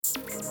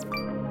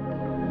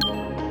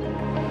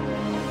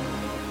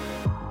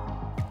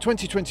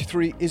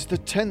2023 is the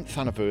 10th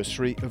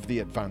anniversary of the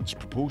Advanced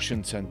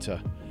Propulsion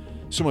Centre.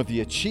 Some of the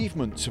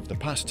achievements of the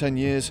past 10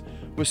 years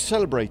were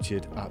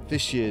celebrated at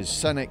this year's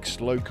Cenex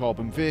Low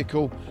Carbon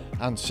Vehicle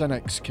and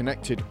Cenex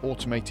Connected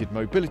Automated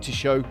Mobility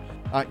Show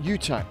at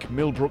UTAC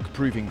Millbrook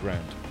Proving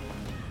Ground.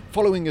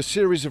 Following a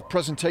series of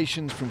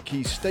presentations from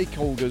key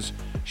stakeholders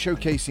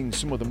showcasing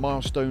some of the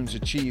milestones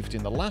achieved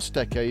in the last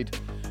decade,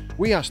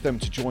 we asked them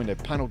to join a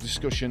panel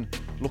discussion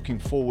looking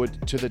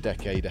forward to the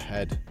decade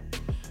ahead.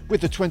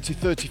 With the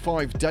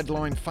 2035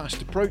 deadline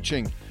fast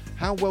approaching,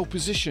 how well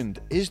positioned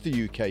is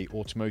the UK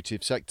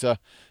automotive sector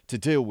to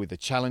deal with the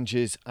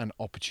challenges and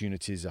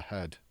opportunities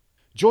ahead?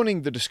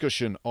 Joining the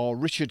discussion are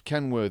Richard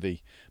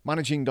Kenworthy,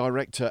 Managing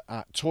Director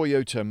at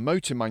Toyota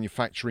Motor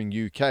Manufacturing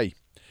UK,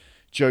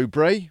 Jo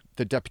Bray,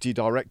 the Deputy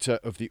Director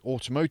of the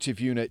Automotive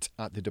Unit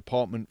at the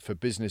Department for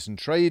Business and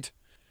Trade,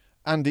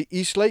 Andy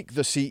Eastlake,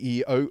 the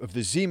CEO of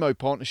the Zemo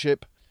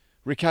Partnership,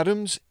 Rik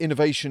Adams,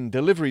 Innovation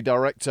Delivery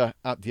Director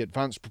at the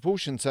Advanced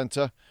Propulsion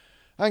Centre,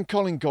 and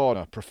Colin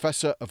Garner,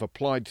 Professor of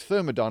Applied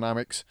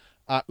Thermodynamics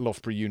at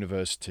Loughborough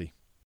University.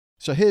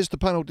 So here's the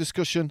panel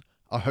discussion.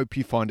 I hope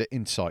you find it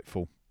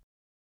insightful.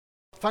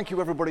 Thank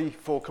you everybody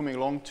for coming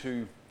along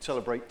to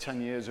celebrate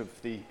 10 years of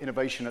the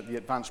innovation at the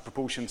Advanced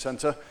Propulsion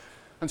Centre.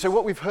 And so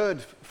what we've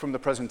heard from the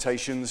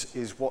presentations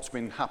is what's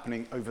been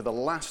happening over the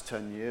last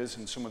 10 years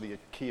and some of the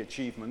key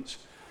achievements.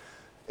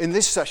 In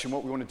this session,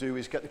 what we want to do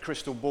is get the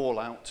crystal ball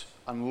out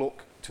and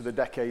look to the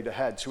decade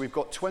ahead. So we've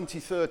got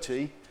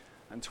 2030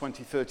 and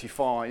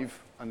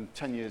 2035, and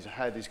 10 years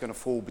ahead is going to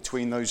fall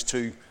between those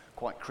two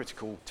quite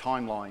critical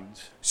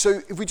timelines.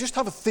 So if we just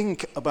have a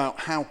think about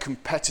how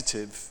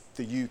competitive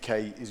the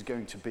UK is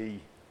going to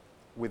be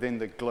within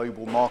the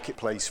global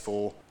marketplace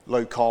for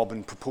low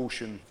carbon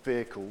propulsion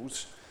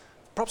vehicles,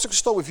 perhaps I could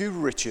start with you,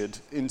 Richard,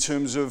 in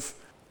terms of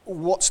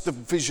what's the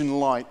vision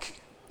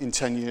like in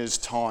 10 years'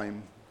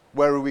 time?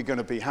 Where are we going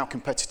to be? How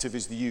competitive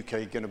is the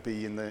UK going to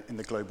be in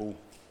the global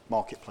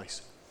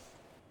marketplace?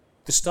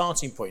 The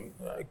starting point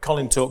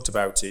Colin talked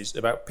about is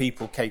about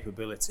people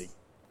capability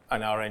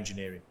and our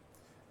engineering.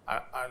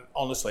 And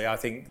honestly, I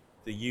think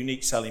the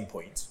unique selling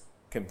point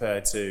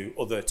compared to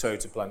other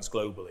Toyota plants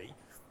globally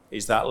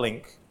is that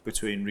link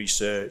between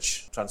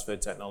research,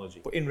 transferred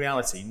technology. But in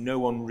reality, no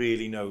one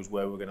really knows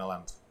where we're going to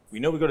land. We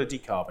know we've got to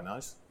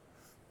decarbonise,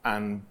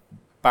 and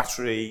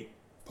battery,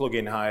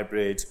 plug-in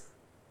hybrid,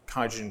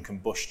 hydrogen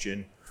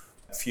combustion,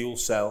 fuel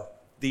cell,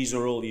 these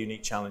are all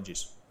unique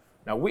challenges.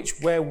 Now,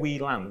 where we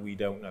land, we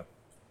don't know.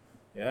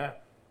 Yeah,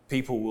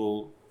 people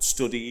will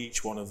study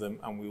each one of them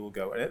and we will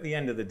go. And at the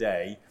end of the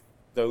day,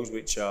 those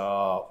which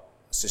are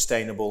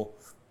sustainable,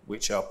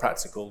 which are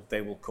practical, they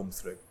will come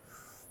through.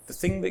 The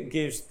thing that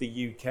gives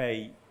the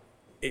UK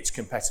its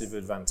competitive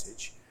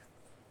advantage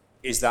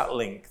is that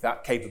link,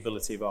 that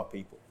capability of our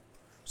people.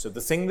 So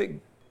the thing that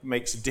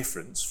makes a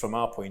difference from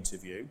our point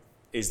of view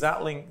is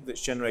that link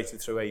that's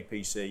generated through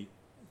APC,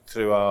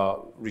 through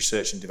our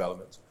research and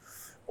development.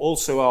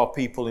 Also our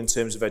people in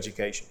terms of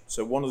education.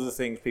 So one of the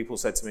things people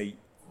said to me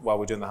while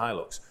we're doing the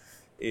Hilux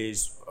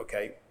is,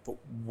 okay, but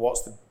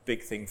what's the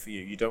big thing for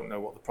you? You don't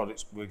know what the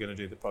products we're going to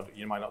do, the product,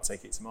 you might not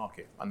take it to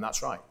market. And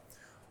that's right.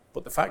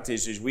 But the fact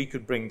is we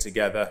could bring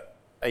together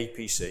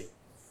APC,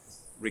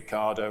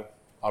 Ricardo,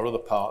 our other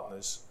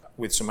partners,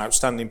 with some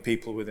outstanding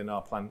people within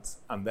our plant,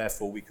 and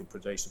therefore we could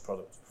produce the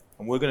product.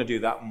 And we're going to do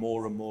that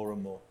more and more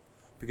and more,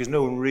 because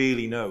no one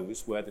really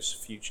knows where this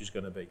future is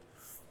going to be.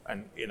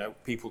 And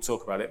people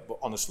talk about it, but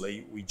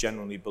honestly, we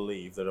generally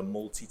believe that a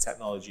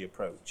multi-technology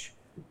approach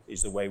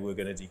is the way we're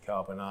going to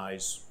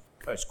decarbonise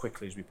as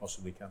quickly as we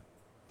possibly can.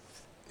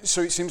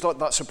 So it seems like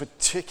that's a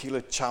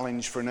particular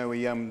challenge for an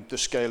OEM the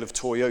scale of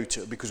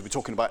Toyota, because we're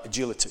talking about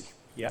agility.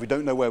 Yeah. We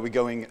don't know where we're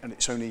going and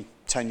it's only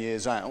 10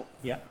 years out.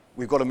 Yeah.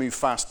 We've got to move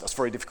fast. That's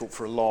very difficult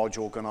for a large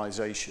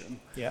organisation.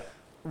 Yeah.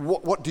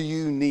 What do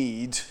you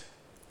need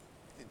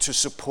to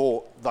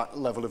support that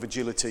level of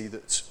agility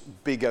that's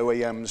big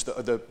OEMs that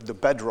are the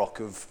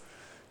bedrock of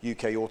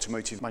UK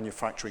automotive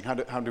manufacturing?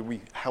 How do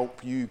we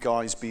help you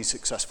guys be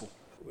successful?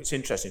 It's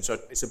interesting. So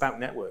it's about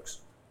networks.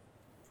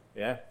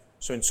 Yeah.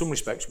 So in some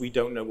respects, we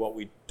don't know what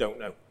we don't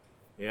know.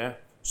 Yeah.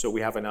 So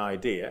we have an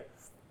idea.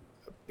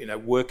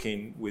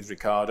 Working with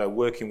Ricardo,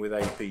 working with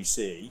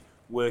APC,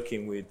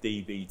 working with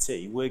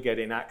DBT, we're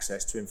getting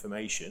access to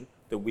information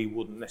that we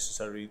wouldn't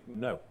necessarily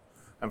know.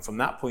 And from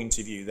that point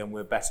of view, then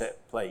we're better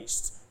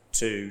placed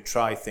to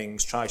try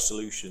things, try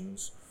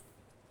solutions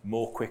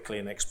more quickly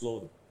and explore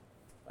them.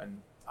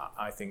 And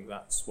I think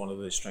that's one of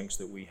the strengths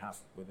that we have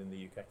within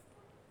the UK.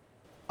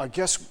 I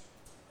guess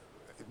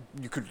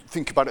you could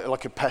think about it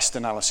like a pest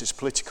analysis: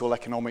 political,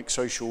 economic,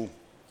 social,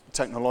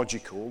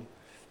 technological.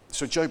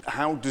 So Jo,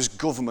 how does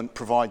government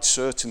provide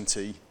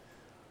certainty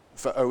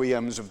for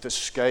OEMs of the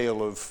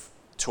scale of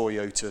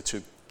Toyota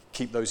to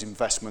keep those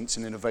investments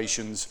and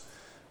innovations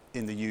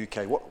in the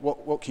UK?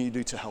 What can you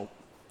do to help?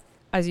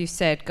 As you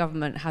said,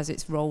 government has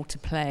its role to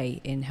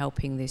play in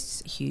helping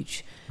this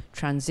huge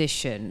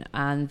transition,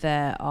 and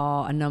there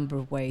are a number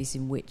of ways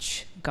in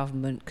which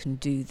government can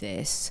do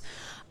this.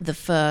 The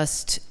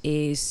first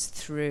is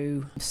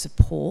through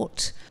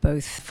support,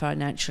 both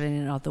financially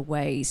and in other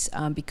ways,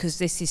 because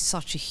this is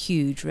such a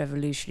huge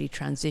revolutionary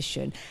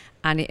transition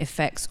and it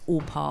affects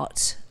all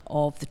parts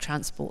of the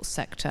transport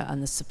sector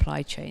and the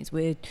supply chains.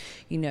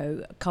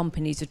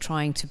 Companies are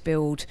trying to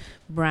build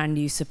brand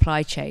new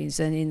supply chains,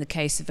 and in the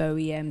case of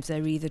OEMs,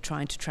 they're either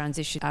trying to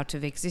transition out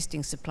of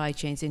existing supply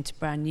chains into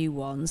brand new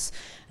ones,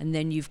 and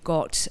then you've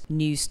got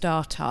new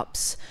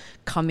startups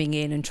coming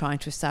in and trying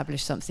to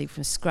establish something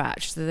from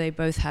scratch. So they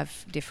both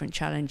have different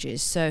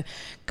challenges. So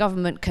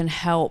government can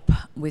help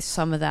with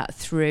some of that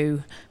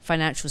through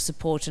financial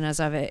support, and as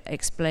I've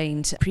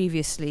explained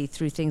previously,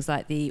 through things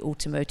like the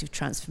Automotive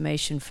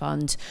Transformation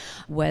Fund,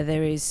 where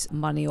there is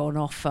money on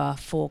offer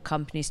for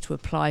companies to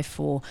apply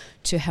for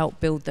to help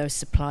build those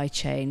supply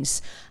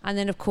chains. And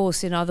then, of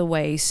course, in other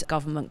ways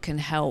government can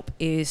help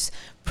is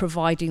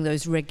providing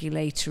those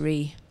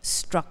regulatory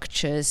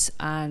structures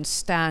and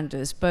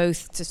standards,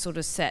 both to sort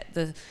of set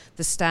the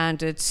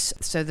standards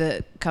so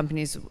that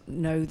companies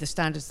know the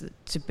standards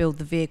to build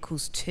the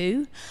vehicles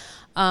to,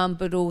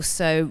 but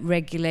also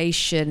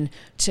regulation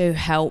to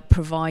help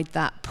provide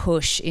that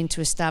push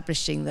into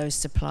establishing those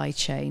supply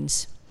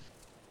chains.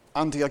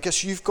 Andy, I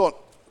guess you've got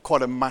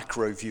quite a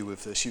macro view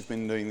of this. You've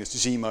been doing this,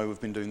 Zemo have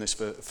been doing this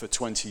for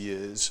 20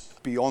 years,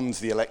 beyond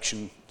the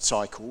election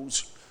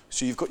cycles.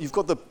 So you've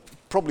got the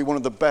probably one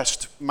of the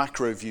best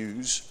macro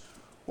views.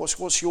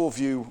 What's your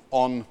view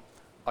on,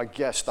 I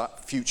guess,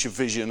 that future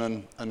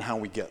vision and how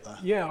we get there?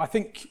 Yeah, I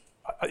think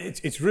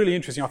it's really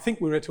interesting. I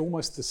think we're at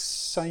almost the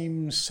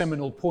same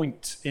seminal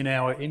point in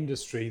our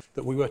industry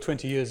that we were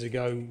 20 years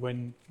ago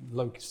when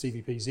low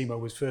CVP Zemo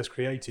was first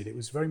created. It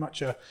was very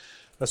much a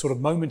sort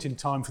of moment in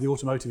time for the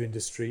automotive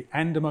industry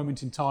and a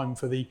moment in time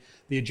for the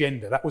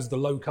agenda. That was the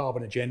low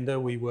carbon agenda.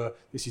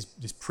 This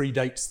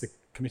predates the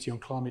Committee on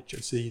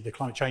the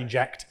Climate Change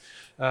Act,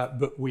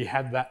 but we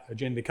had that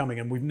agenda coming,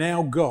 and we've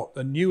now got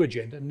a new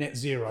agenda, net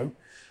zero,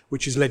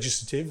 which is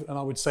legislative, and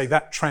I would say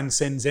that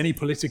transcends any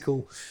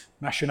political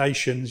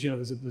machinations.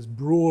 There's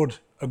broad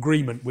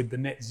agreement with the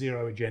net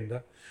zero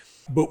agenda,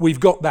 but we've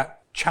got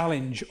that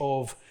challenge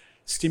of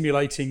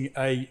stimulating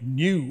a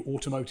new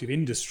automotive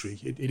industry.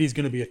 It is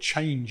going to be a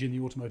change in the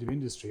automotive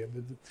industry,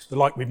 the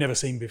like we've never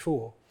seen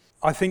before.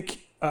 I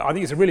think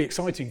it's a really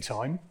exciting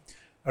time,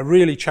 a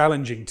really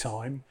challenging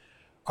time.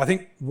 I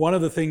think one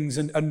of the things,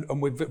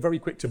 and we're very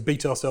quick to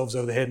beat ourselves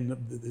over the head,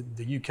 and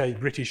the UK,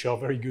 British are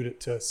very good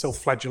at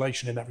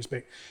self-flagellation in that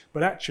respect,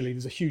 but actually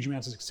there's a huge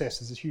amount of success,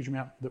 there's a huge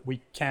amount that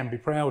we can be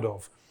proud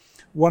of.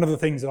 One of the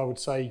things that I would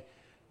say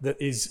that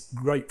is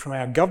great from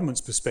our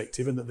government's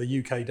perspective, and that the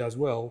UK does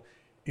well,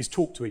 is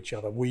talk to each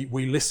other. We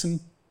listen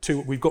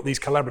to, we've got these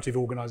collaborative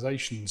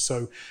organisations,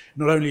 so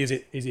not only is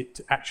it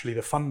actually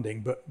the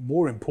funding, but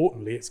more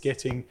importantly it's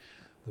getting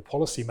the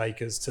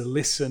policymakers to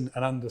listen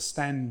and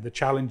understand the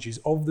challenges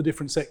of the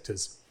different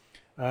sectors.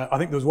 I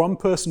think there was one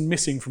person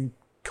missing from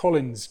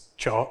Colin's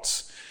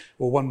charts,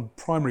 or one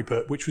primary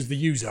part, which was the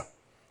user.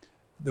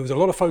 There was a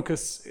lot of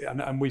focus,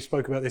 and we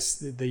spoke about this,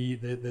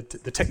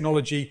 the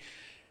technology.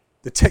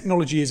 The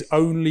technology is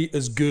only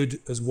as good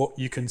as what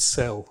you can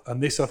sell.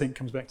 And this, I think,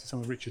 comes back to some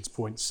of Richard's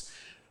points.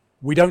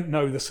 We don't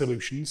know the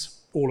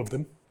solutions, all of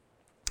them.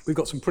 We've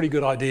got some pretty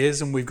good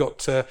ideas, and we've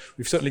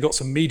certainly got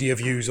some media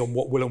views on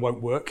what will and won't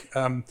work.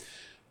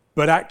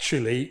 But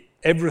actually,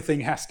 everything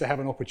has to have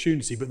an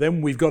opportunity. But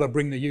then we've got to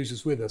bring the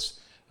users with us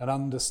and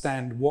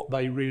understand what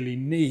they really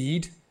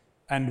need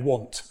and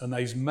want. And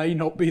those may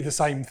not be the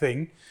same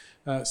thing.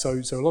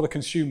 So a lot of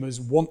consumers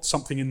want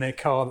something in their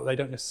car that they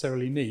don't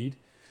necessarily need.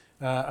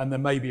 And there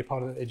may be a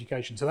part of that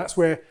education. So that's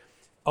where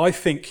I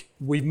think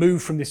we've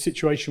moved from this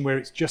situation where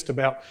it's just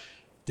about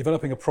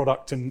developing a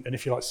product and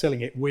if you like,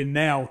 selling it. We're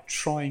now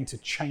trying to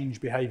change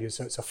behaviour.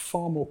 So it's a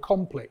far more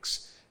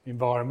complex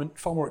environment,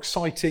 far more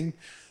exciting,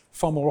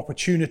 far more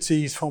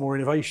opportunities, far more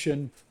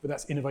innovation, but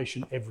that's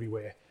innovation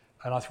everywhere.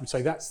 And I would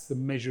say that's the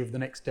measure of the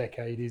next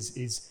decade is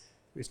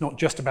it's not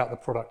just about the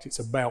product, it's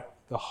about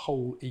the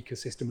whole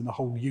ecosystem and the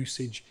whole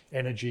usage,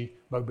 energy,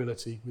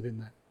 mobility within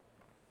that.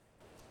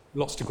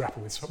 Lots to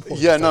grapple with.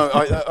 Yeah, no,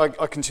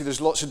 I can see there's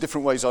lots of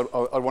different ways I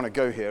want to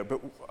go here, but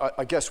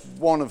I guess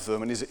one of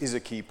them, and is a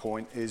key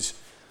point, is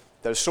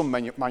there's some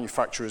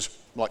manufacturers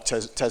like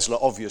Tesla,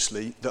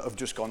 obviously, that have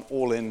just gone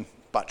all in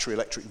battery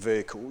electric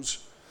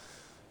vehicles.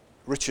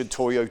 Richard,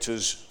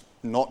 Toyota's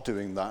not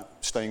doing that,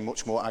 staying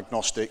much more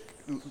agnostic,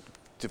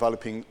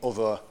 developing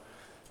other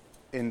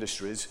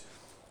industries.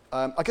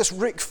 I guess,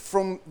 Rik,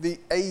 from the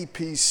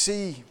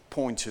APC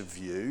point of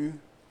view,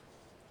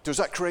 does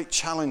that create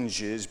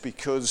challenges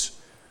because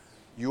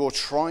you're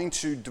trying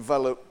to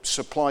develop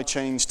supply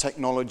chains,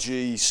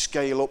 technology,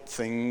 scale up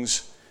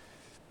things,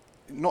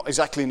 not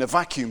exactly in a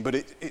vacuum, but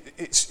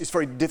it's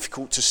very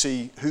difficult to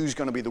see who's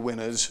going to be the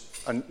winners,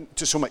 and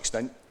to some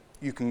extent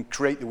you can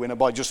create the winner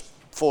by just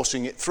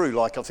forcing it through,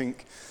 like I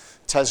think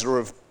Tesla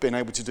have been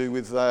able to do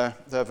with their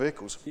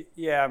vehicles.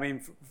 Yeah, I mean,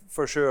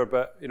 for sure.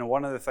 But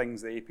one of the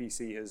things the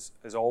APC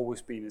has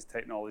always been is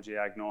technology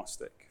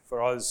agnostic.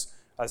 For us,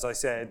 as I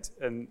said,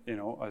 and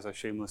as I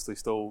shamelessly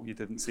stole, you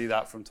didn't see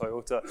that from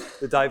Toyota.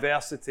 The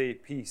diversity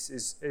piece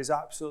is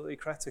absolutely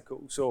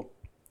critical. So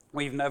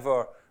we've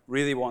never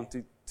really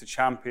wanted to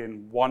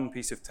champion one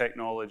piece of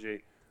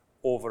technology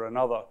over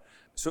another.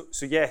 So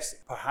yes,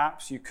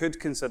 perhaps you could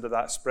consider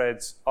that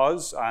spreads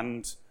us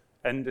and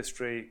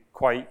industry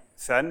quite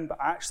thin, but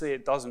actually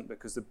it doesn't,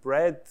 because the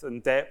breadth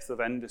and depth of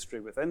industry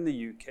within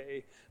the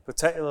UK,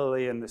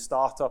 particularly in the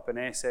startup and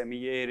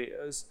SME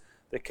areas,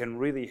 that can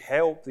really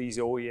help these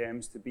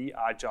OEMs to be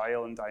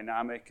agile and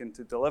dynamic and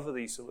to deliver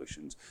these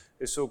solutions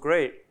is so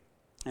great.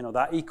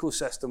 That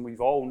ecosystem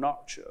we've all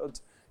nurtured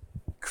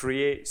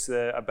creates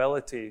the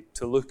ability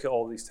to look at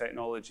all these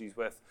technologies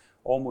with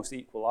almost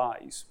equal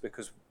eyes,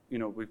 because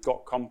we've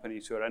got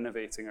companies who are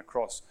innovating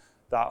across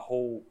that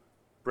whole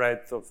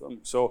breadth of them.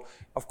 So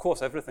of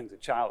course everything's a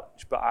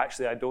challenge, but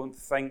actually I don't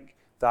think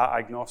that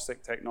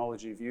agnostic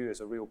technology view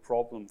is a real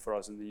problem for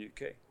us in the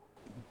UK.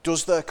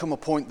 Does there come a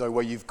point though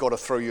where you've got to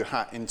throw your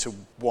hat into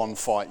one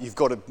fight? You've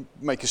got to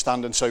make a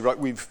stand and say, right,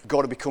 we've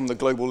got to become the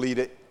global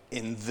leader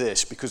in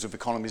this because of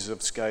economies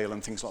of scale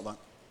and things like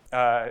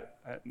that?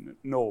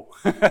 No,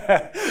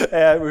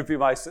 it would be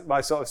my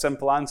sort of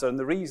simple answer. And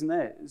the reason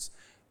is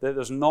that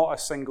there's not a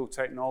single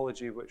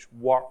technology which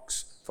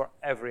works for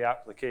every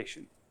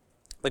application.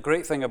 The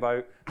great thing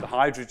about the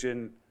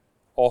hydrogen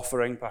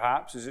offering,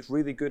 perhaps, is it's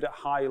really good at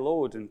high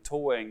load and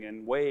towing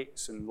and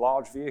weights and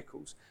large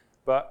vehicles,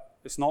 but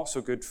it's not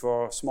so good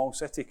for small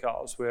city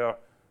cars where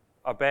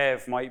a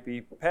BEV might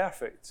be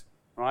perfect,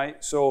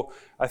 right? So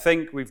I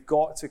think we've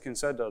got to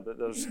consider that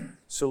there's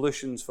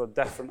solutions for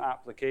different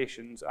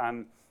applications,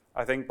 and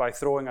I think by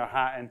throwing our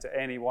hat into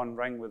any one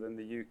ring within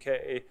the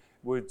UK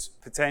would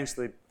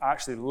potentially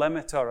actually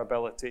limit our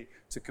ability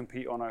to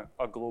compete on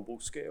a global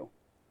scale.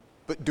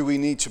 But do we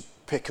need to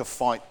pick a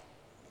fight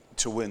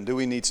to win? Do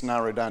we need to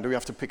narrow down? Do we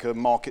have to pick a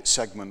market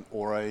segment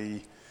or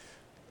a...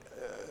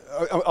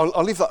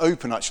 I'll leave that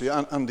open, actually.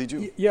 Andy,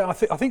 do you... Yeah, I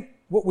think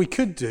what we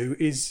could do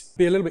is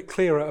be a little bit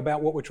clearer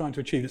about what we're trying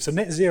to achieve. So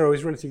net zero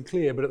is relatively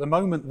clear, but at the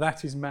moment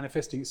that is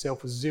manifesting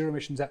itself as zero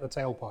emissions at the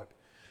tailpipe.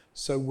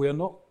 So we're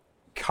not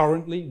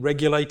currently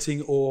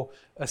regulating or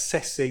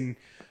assessing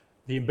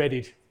the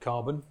embedded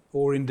carbon,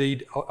 or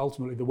indeed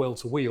ultimately the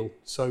well-to-wheel.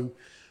 So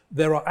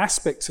there are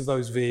aspects of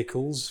those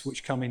vehicles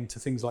which come into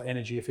things like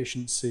energy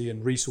efficiency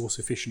and resource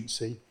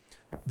efficiency.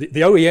 The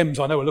OEMs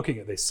I know are looking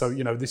at this, so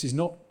this is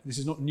not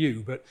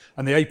new.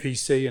 And the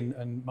APC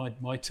and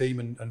my team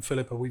and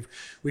Philippa,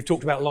 we've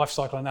talked about life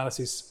cycle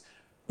analysis,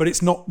 but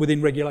it's not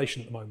within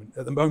regulation at the moment.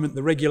 At the moment,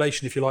 the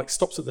regulation, if you like,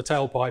 stops at the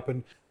tailpipe,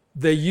 and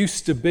there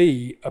used to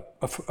be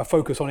a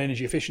focus on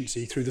energy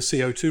efficiency through the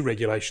CO2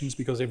 regulations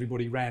because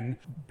everybody ran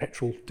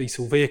petrol,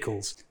 diesel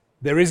vehicles.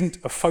 There isn't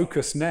a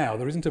focus now,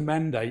 there isn't a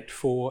mandate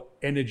for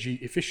energy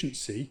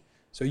efficiency,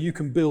 so you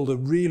can build a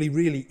really,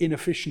 really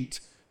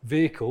inefficient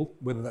vehicle,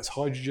 whether that's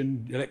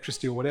hydrogen,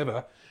 electricity or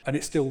whatever, and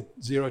it's still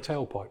zero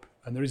tailpipe,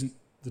 and there isn't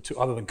the two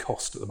other than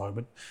cost at the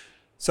moment.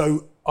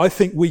 So I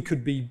think we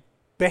could be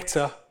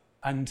better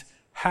and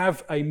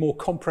have a more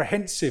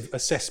comprehensive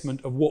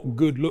assessment of what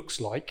good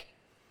looks like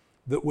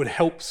that would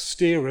help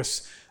steer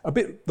us a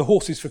bit the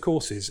horses for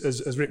courses,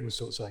 as Rik was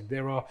sort of saying.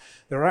 There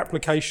are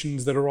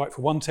applications that are right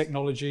for one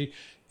technology.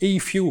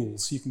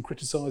 E-fuels, you can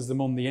criticise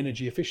them on the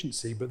energy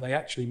efficiency, but they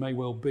actually may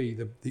well be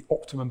the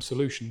optimum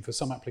solution for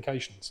some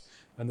applications.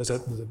 And there's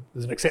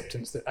an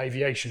acceptance that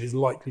aviation is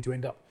likely to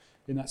end up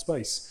in that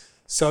space.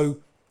 So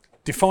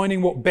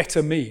defining what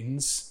better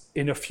means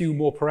in a few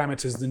more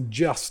parameters than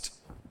just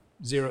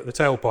zero at the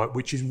tailpipe,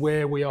 which is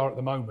where we are at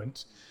the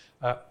moment.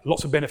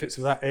 Lots of benefits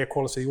of that, air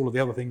quality, all of the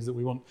other things that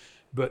we want,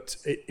 but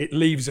it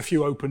leaves a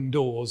few open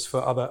doors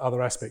for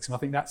other aspects. And I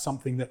think that's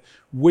something that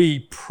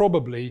we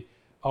probably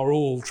are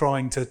all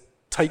trying to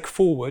take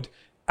forward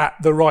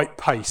at the right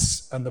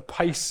pace. And the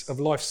pace of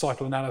life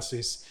cycle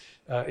analysis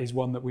is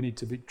one that we need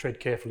to tread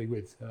carefully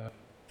with.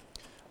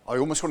 I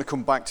almost want to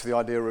come back to the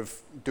idea of,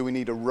 do we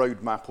need a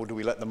roadmap or do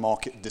we let the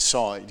market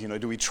decide?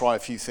 Do we try a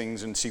few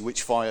things and see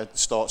which fire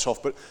starts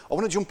off? But I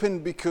want to jump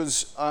in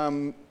because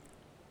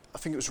I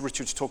think it was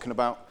Richard's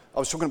I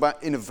was talking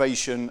about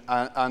innovation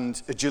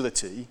and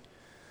agility.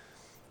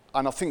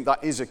 And I think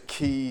that is a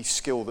key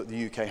skill that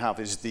the UK have,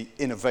 is the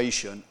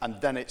innovation. And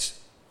then it's,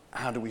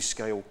 how do we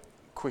scale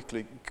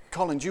quickly?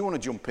 Colin, do you want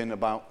to jump in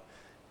about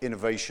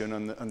innovation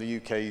and the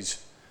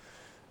UK's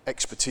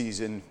expertise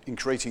in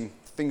creating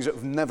things that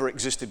have never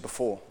existed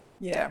before?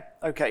 Yeah,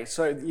 okay,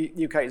 so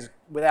the UK is,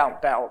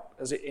 without doubt,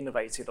 has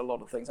innovated a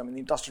lot of things. I mean, the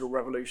Industrial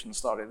Revolution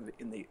started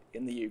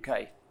in the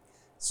UK.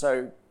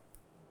 So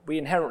we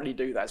inherently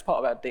do that. It's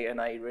part of our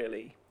DNA,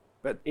 really.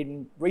 But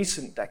in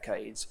recent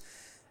decades,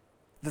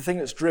 the thing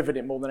that's driven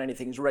it more than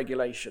anything is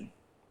regulation.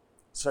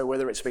 So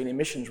whether it's been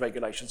emissions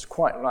regulations,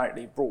 quite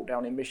rightly brought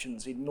down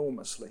emissions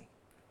enormously.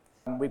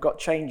 And we've got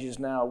changes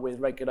now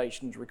with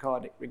regulations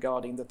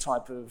regarding the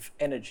type of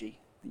energy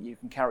that you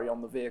can carry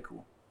on the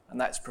vehicle.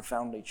 and that's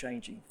profoundly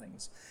changing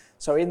things.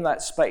 So in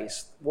that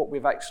space, what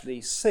we've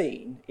actually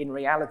seen in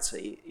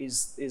reality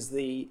is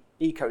the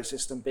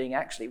ecosystem being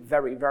actually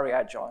very, very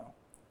agile.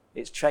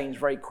 It's changed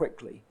very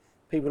quickly.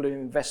 People who've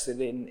invested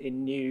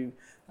in new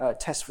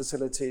test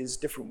facilities,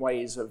 different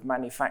ways of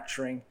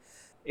manufacturing,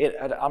 it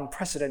at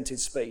unprecedented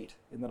speed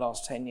in the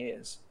last 10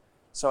 years.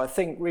 So I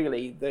think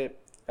really the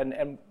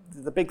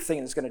big thing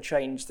that's going to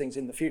change things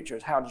in the future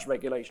is how does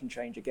regulation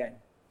change again?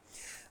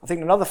 I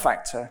think another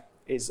factor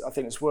is, I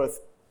think it's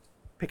worth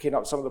picking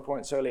up some of the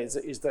points earlier,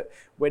 is that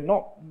we're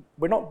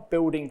not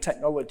building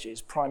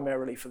technologies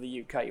primarily for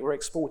the UK. We're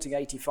exporting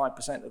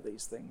 85% of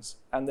these things,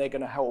 and they're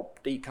going to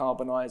help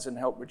decarbonise and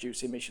help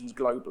reduce emissions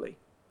globally.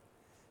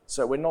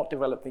 So we're not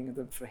developing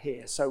them for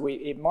here. So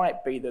it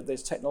might be that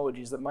there's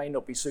technologies that may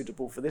not be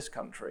suitable for this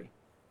country,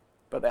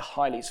 but they're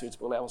highly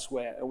suitable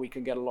elsewhere, and we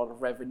can get a lot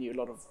of revenue, a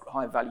lot of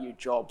high-value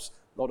jobs,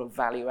 a lot of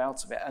value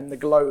out of it, and the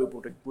globe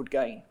would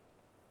gain.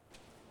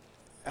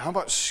 How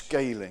about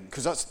scaling?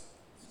 Because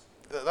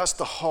that's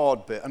the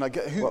hard bit, and I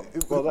get do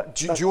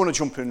you want to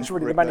jump in? It's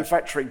really Rik, the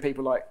manufacturing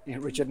people like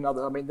Richard and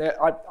others. I mean,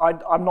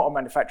 I'm not a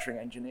manufacturing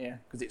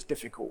engineer because it's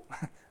difficult.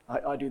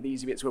 I do the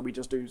easy bits where we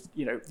just do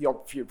the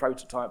odd few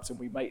prototypes and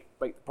we make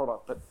the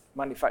product, but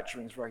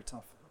manufacturing is very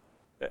tough.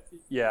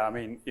 Yeah, I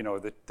mean,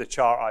 the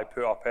chart I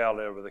put up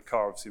earlier with the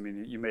curves, I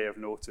mean, you may have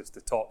noticed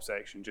the top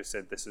section just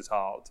said this is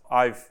hard.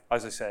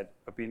 As I said,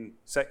 I've been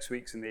 6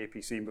 weeks in the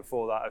APC, and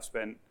before that I've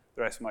spent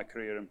the rest of my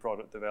career in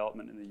product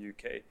development in the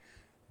UK.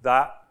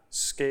 That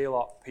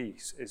scale-up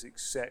piece is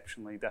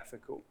exceptionally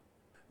difficult.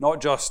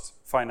 Not just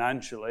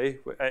financially,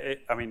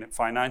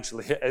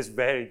 financially it is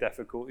very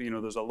difficult.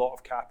 There's a lot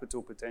of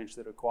capital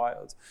potentially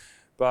required,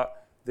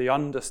 but the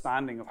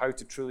understanding of how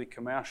to truly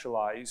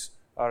commercialize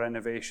our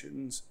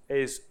innovations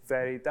is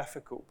very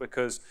difficult,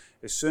 because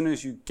as soon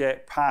as you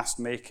get past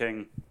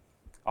making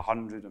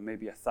 100 or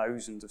maybe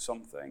 1,000 of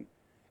something,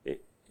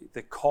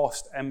 the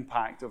cost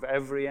impact of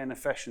every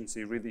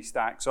inefficiency really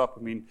stacks up.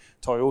 I mean,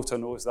 Toyota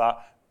knows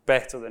that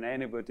better than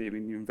anybody. I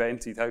mean, you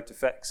invented how to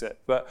fix it,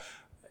 but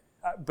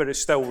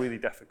it's still really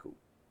difficult.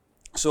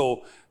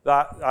 So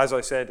that, as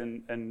I said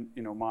in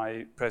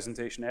my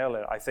presentation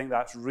earlier, I think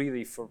that's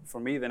really, for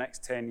me, the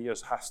next 10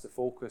 years has to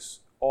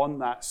focus on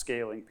that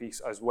scaling piece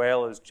as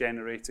well as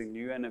generating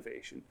new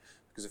innovation.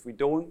 Because if we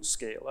don't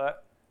scale it,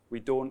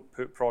 we don't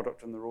put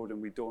product on the road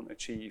and we don't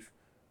achieve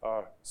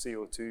our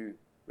CO2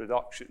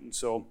 reduction.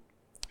 So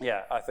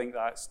yeah, I think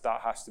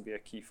that has to be a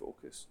key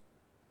focus.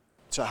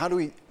 So how do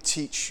we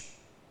teach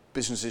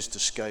businesses to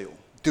scale?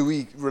 Do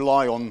we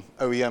rely on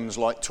OEMs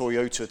like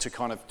Toyota to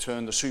kind of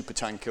turn the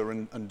supertanker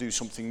and do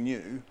something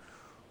new?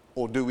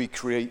 Or do we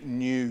create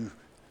new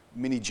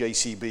mini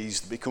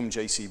JCBs that become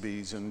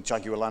JCBs and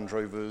Jaguar Land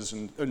Rovers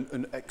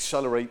and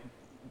accelerate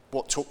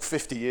what took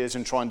 50 years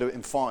and try and do it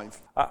in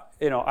 5?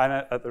 And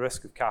at the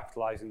risk of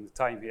capitalising the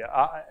time here,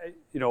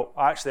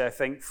 actually I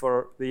think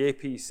for the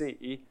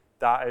APC,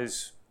 that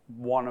is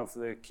one of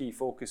the key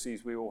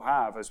focuses we will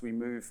have as we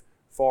move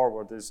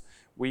forward. Is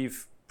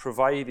we've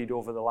provided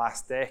over the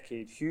last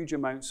decade huge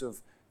amounts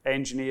of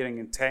engineering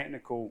and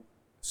technical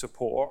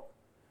support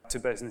to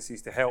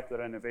businesses to help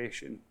their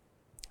innovation.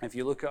 If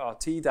you look at our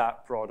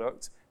TDAP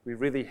product, we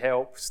really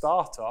help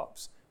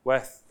startups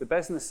with the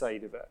business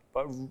side of it,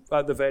 but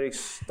at the very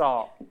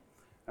start.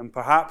 And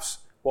perhaps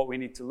what we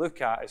need to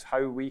look at is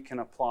how we can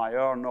apply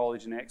our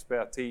knowledge and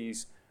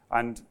expertise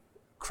and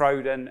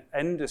crowd in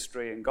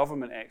industry and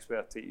government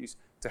expertise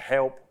to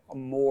help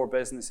more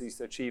businesses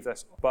to achieve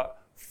this, but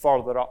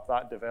further up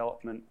that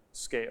development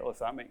scale, if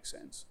that makes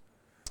sense.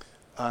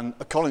 And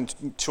Colin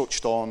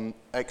touched on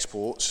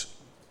exports,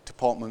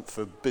 Department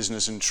for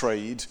Business and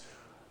Trade.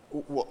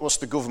 What's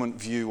the government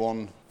view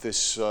on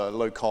this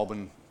low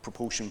carbon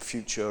propulsion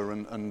future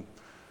and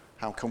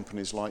how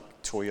companies like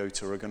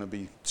Toyota are going to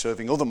be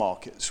serving other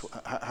markets?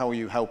 How are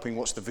you helping?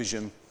 What's the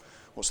vision?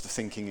 What's the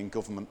thinking in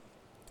government?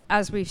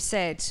 As we've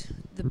said,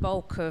 the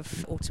bulk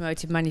of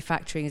automotive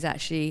manufacturing is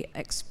actually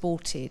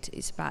exported.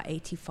 It's about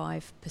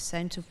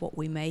 85% of what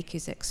we make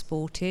is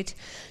exported.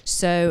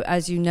 So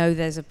as you know,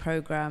 there's a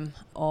programme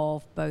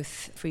of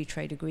both free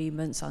trade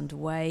agreements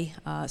underway,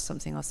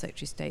 something our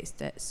Secretary of State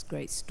gets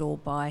great store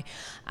by,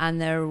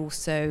 and there are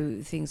also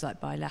things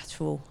like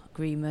bilateral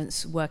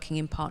agreements working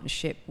in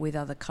partnership with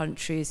other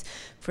countries.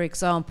 For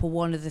example,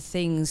 one of the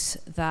things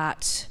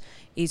that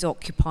is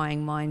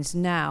occupying minds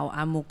now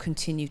and will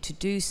continue to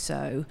do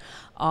so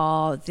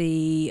are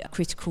the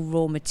critical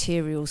raw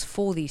materials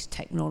for these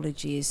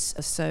technologies.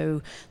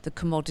 So the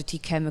commodity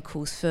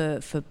chemicals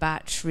for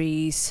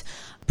batteries,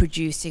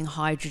 producing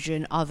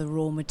hydrogen, other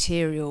raw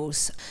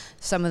materials.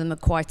 Some of them are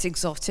quite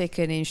exotic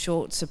and in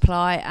short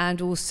supply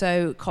and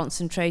also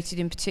concentrated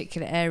in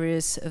particular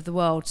areas of the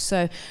world.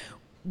 So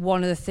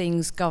one of the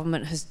things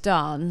government has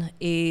done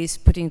is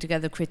putting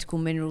together a critical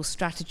mineral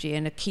strategy,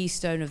 and a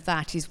keystone of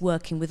that is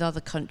working with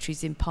other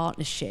countries in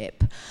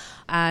partnership.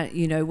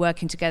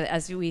 Working together.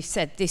 As we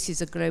said, this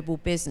is a global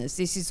business.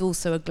 This is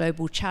also a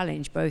global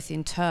challenge, both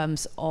in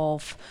terms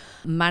of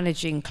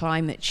managing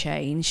climate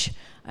change,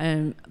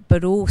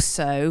 but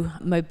also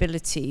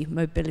mobility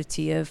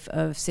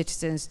of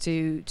citizens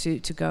to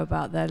go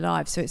about their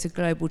lives. So it's a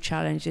global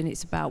challenge, and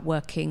it's about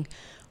working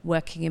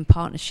in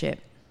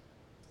partnership.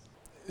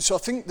 So I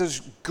think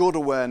there's good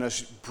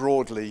awareness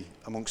broadly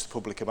amongst the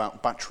public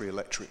about battery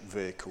electric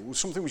vehicles.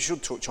 Something we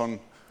should touch on,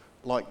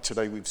 like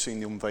today we've seen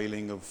the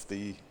unveiling of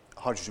the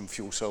hydrogen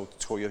fuel cell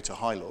Toyota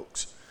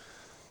Hilux.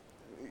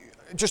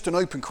 Just an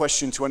open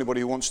question to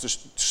anybody who wants to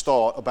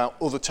start about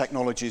other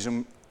technologies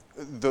and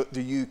that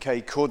the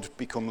UK could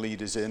become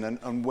leaders in,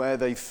 and where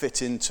they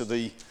fit into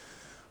the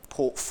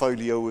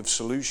portfolio of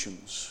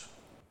solutions.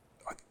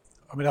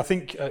 I mean, I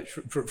think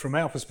from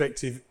our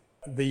perspective,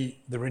 the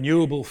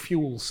renewable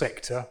fuel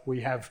sector, we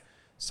have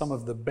some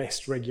of the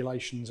best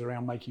regulations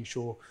around making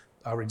sure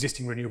our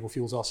existing renewable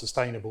fuels are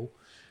sustainable.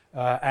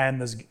 And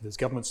there's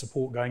government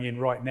support going in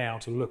right now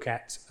to look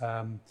at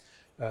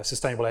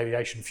sustainable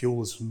aviation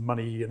fuels.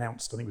 Money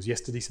announced, I think it was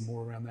yesterday, some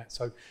more around that.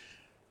 So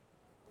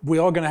we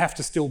are going to have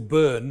to still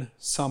burn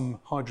some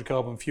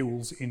hydrocarbon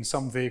fuels in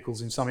some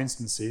vehicles in some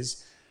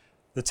instances.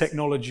 The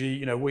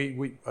technology,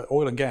 we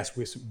oil and gas,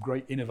 we're some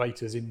great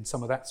innovators in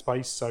some of that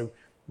space, so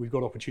we've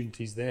got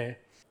opportunities there.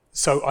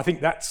 So I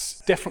think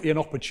that's definitely an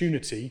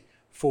opportunity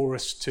for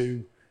us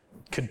to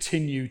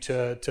continue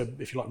to,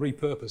 if you like,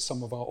 repurpose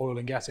some of our oil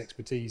and gas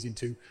expertise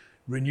into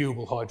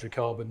renewable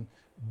hydrocarbon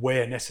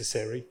where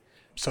necessary.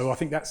 So I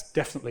think that's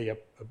definitely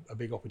a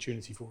big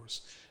opportunity for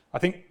us. I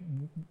think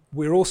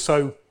we're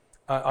also,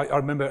 I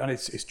remember, and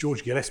it's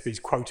George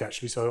Gillespie's quote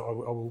actually, so I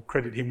will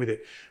credit him with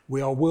it,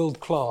 we are world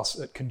class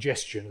at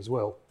congestion as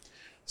well.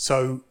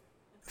 So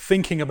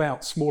thinking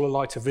about smaller,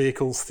 lighter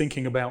vehicles,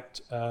 thinking about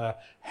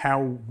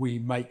how we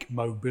make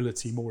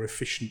mobility more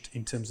efficient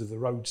in terms of the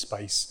road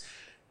space,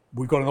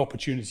 we've got an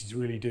opportunity to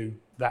really do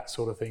that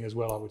sort of thing as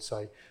well, I would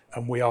say.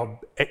 And we are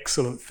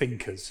excellent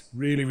thinkers,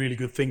 really, really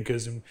good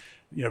thinkers, and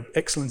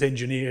excellent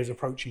engineers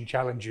approaching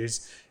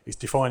challenges. It's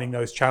defining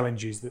those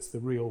challenges that's the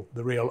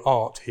real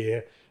art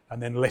here,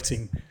 and then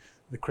letting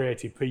the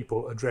creative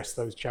people address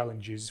those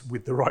challenges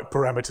with the right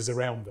parameters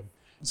around them.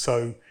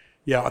 So,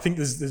 yeah, I think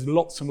there's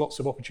lots and lots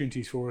of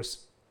opportunities for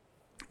us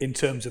in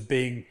terms of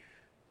being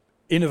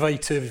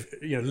innovative,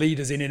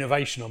 leaders in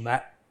innovation on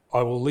that.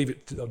 I'll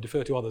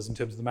defer to others in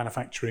terms of the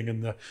manufacturing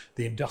and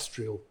the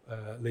industrial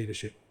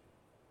leadership.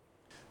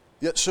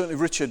 Yeah, certainly,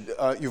 Richard,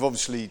 you've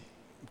obviously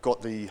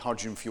got the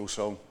hydrogen fuel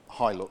cell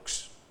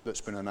Hilux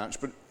that's been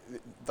announced, but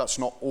that's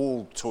not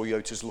all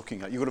Toyota's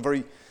looking at.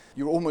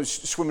 You're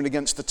almost swimming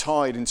against the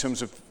tide in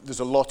terms of there's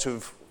a lot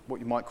of what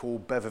you might call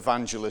BEV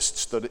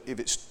evangelists that if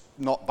it's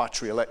not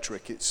battery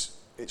electric, it's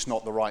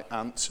not the right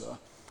answer.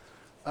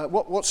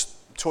 What's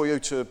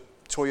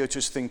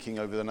Toyota's thinking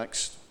over the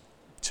next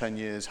 10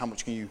 years? How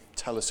much can you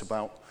tell us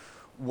about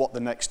what the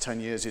next 10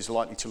 years is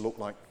likely to look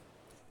like?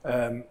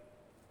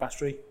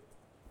 Battery's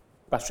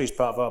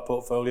part of our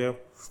portfolio.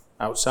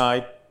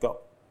 Outside, got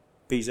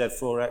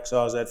BZ4X,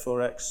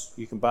 RZ4X.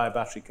 You can buy a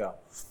battery car.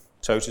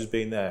 Toyota's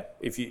been there.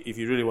 If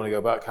you really want to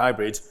go back,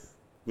 hybrid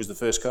was the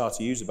first car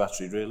to use a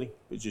battery, really.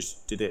 It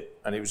just did it.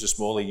 And it was a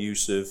smaller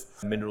use of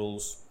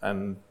minerals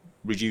and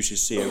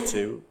reduces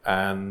CO2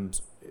 and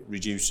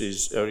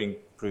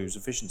improves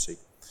efficiency.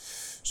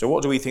 So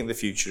what do we think the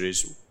future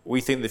is?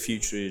 We think the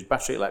future is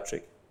battery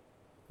electric.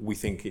 We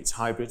think it's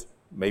hybrid,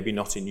 maybe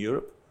not in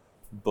Europe,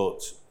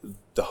 but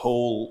the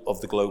whole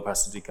of the globe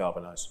has to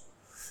decarbonise.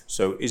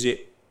 So is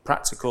it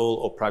practical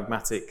or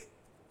pragmatic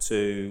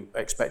to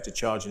expect a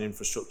charging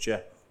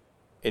infrastructure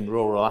in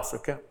rural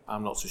Africa?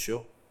 I'm not so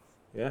sure.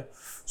 Yeah.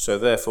 So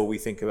therefore we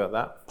think about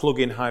that.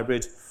 Plug-in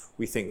hybrid,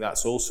 we think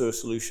that's also a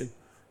solution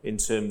in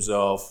terms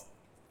of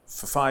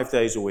for 5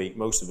 days a week,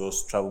 most of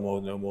us travel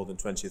no more than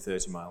 20 or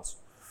 30 miles.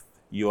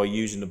 You are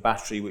using a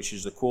battery which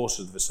is a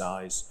quarter of the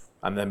size,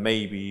 and then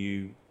maybe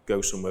you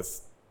go somewhere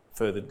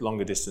further,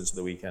 longer distance at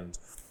the weekend,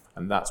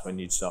 and that's when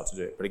you'd start to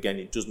do it. But again,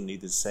 it doesn't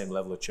need the same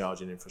level of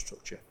charging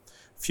infrastructure.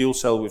 Fuel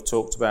cell, we've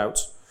talked about.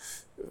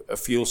 A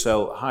fuel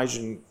cell,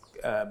 hydrogen,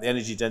 the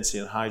energy density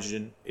on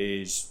hydrogen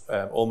is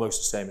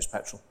almost the same as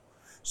petrol.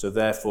 So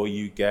therefore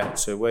you get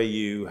to where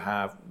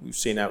we've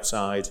seen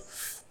outside,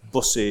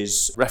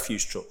 buses,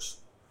 refuse trucks,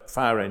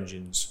 fire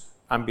engines,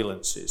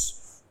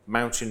 ambulances,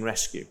 mountain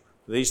rescue.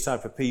 These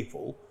type of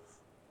people,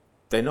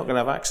 they're not going to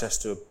have access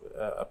to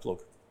a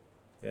plug,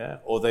 yeah,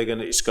 or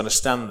it's going to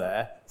stand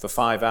there for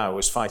 5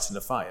 hours fighting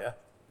a fire.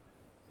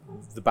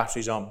 The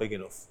batteries aren't big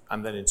enough.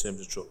 And then in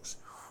terms of trucks,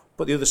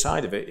 but the other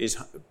side of it is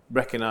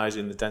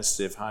recognising the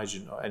density of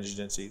hydrogen or energy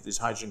density. There's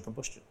hydrogen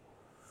combustion,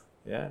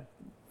 yeah.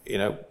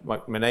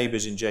 My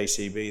neighbours in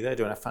JCB, they're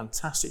doing a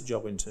fantastic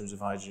job in terms of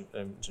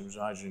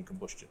hydrogen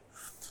combustion.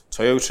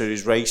 Toyota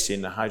is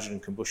racing a hydrogen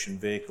combustion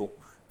vehicle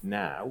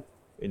now.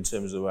 In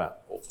terms of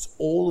that,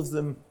 all of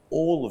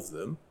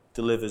them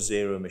deliver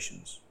zero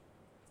emissions.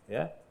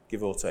 Yeah,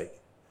 give or take.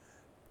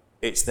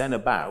 It's then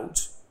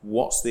about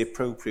what's the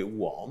appropriate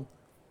one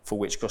for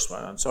which customer,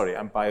 and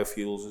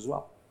biofuels as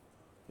well.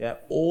 Yeah,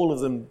 all of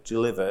them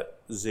deliver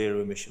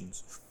zero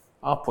emissions.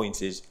 Our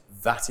point is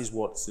that is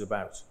what it's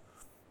about.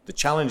 The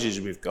challenges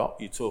we've got,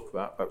 you talk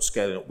about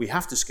scaling up. We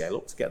have to scale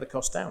up to get the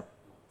cost down.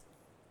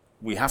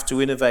 We have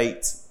to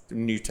innovate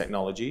new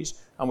technologies,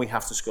 and we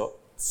have to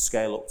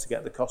scale up to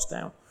get the cost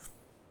down.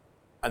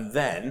 And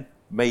then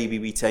maybe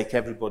we take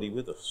everybody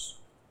with us.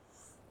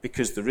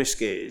 Because the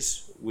risk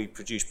is we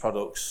produce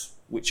products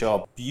which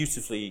are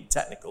beautifully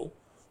technical,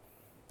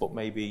 but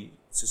maybe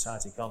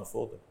society can't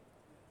afford them.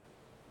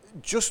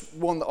 Just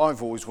one that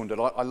I've always wondered,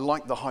 I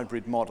like the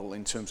hybrid model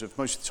in terms of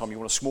most of the time you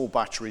want a small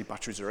battery,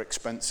 batteries are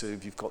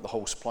expensive, you've got the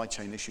whole supply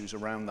chain issues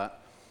around that.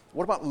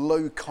 What about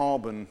low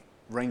carbon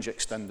range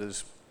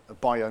extenders, a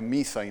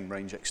biomethane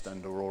range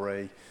extender or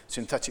a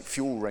synthetic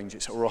fuel range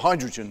extender or a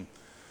hydrogen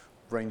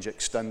range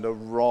extender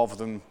rather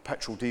than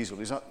petrol diesel?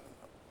 Is that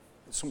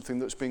something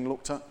that's being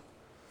looked at?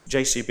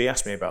 JCB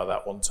asked me about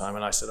that one time,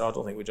 and I said, I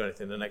don't think we're doing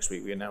anything. The next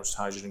week we announced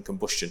hydrogen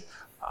combustion.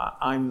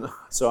 I'm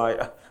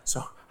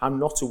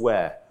not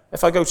aware.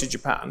 If I go to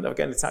Japan, I'm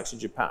getting a taxi in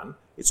Japan,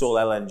 it's all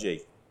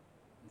LNG.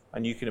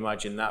 And you can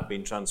imagine that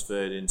being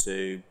transferred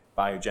into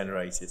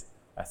biogenerated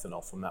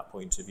ethanol from that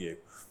point of view.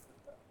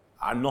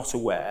 I'm not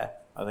aware.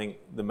 I think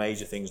the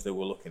major things that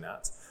we're looking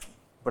at.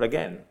 But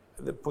again,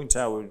 the point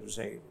I was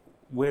saying,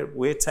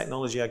 we're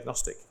technology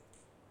agnostic.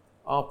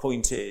 Our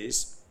point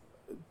is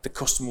the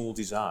customer will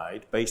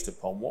decide based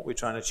upon what we're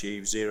trying to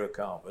achieve, zero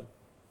carbon,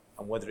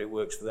 and whether it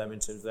works for them in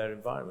terms of their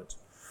environment.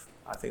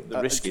 I think the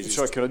risk is...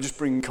 Sorry, could I just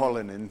bring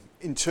Colin in?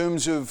 In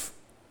terms of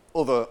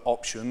other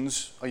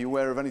options, are you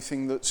aware of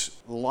anything that's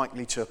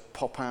likely to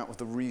pop out of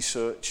the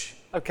research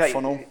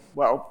funnel?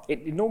 Well,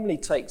 it normally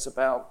takes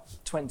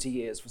about 20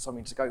 years for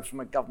something to go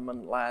from a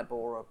government lab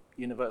or a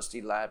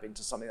university lab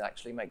into something that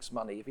actually makes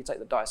money. If you take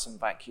the Dyson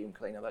vacuum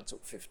cleaner, that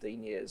took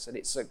 15 years, and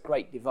it's a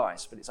great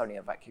device, but it's only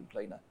a vacuum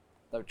cleaner.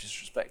 No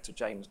disrespect to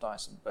James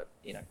Dyson, but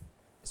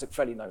it's a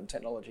fairly known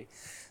technology.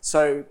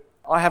 So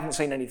I haven't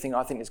seen anything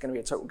I think is going to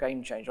be a total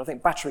game changer. I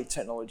think battery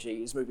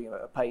technology is moving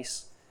at a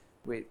pace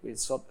with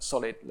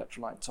solid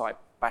electrolyte type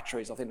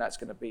batteries. I think that's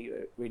going to be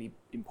really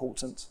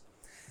important.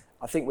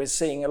 I think we're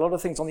seeing a lot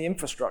of things on the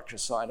infrastructure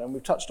side, and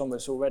we've touched on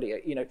this already.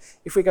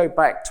 If we go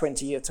back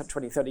 20,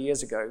 30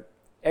 years ago,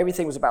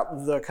 everything was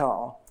about the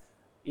car,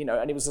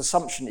 and it was the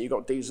assumption that you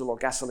got diesel or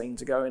gasoline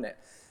to go in it.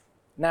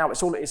 Now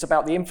it's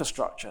about the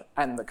infrastructure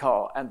and the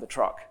car and the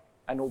truck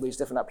and all these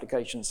different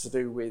applications to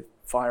do with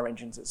fire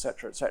engines, et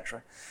cetera, et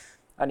cetera.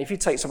 And if you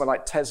take someone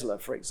like Tesla,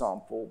 for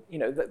example,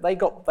 they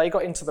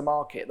got into the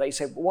market. They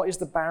said, what is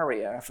the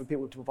barrier for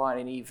people to buy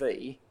an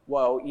EV?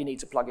 Well, you need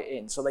to plug it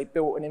in. So they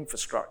built an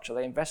infrastructure.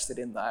 They invested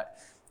in that.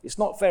 It's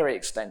not very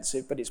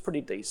extensive, but it's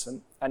pretty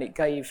decent. And it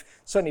gave,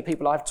 certainly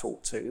people I've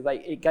talked to,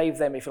 it gave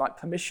them, if you like,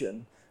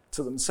 permission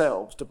to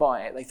themselves to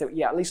buy it. They thought,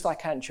 at least I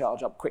can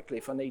charge up quickly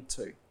if I need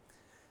to.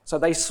 So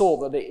they saw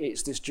that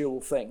it's this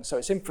dual thing. So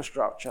it's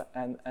infrastructure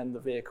and the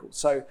vehicle.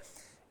 So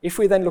if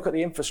we then look at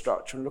the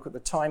infrastructure and look at the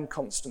time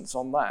constants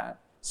on that,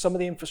 some of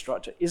the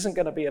infrastructure isn't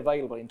going to be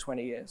available in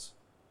 20 years.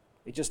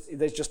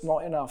 There's just not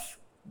enough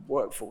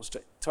workforce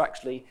to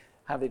actually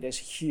have this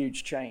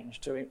huge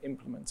change to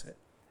implement it.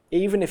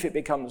 Even if it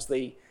becomes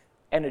the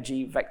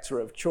energy vector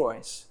of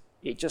choice,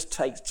 it just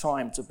takes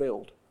time to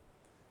build.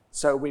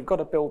 So we've got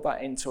to build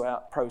that into our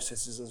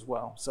processes as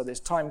well. So there's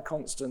time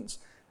constants,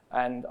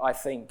 and I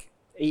think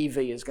EV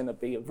is going to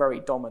be a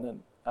very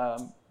dominant,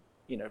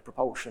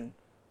 propulsion,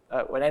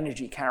 an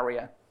energy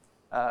carrier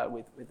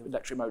with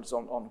electric motors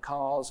on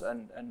cars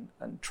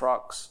and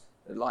trucks,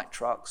 light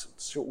trucks,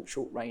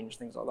 short range,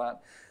 things like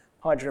that.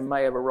 Hydrogen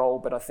may have a role,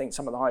 but I think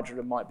some of the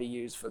hydrogen might be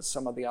used for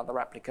some of the other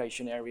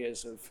application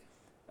areas of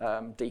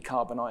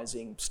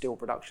decarbonising steel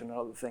production and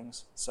other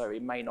things. So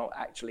it may not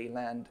actually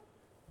land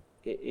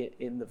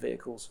in the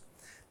vehicles.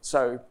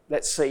 So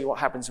let's see what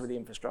happens with the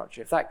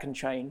infrastructure. If that can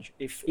change,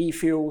 if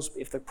e-fuels,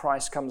 if the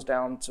price comes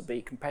down to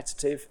be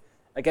competitive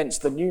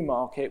against the new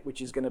market, which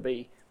is going to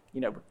be,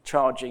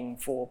 charging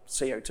for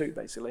CO2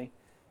 basically,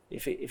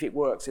 if it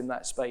works in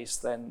that space,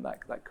 then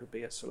that could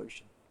be a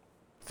solution.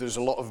 There's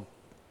a lot of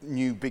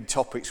new big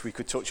topics we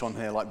could touch on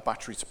here, like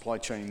battery supply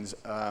chains.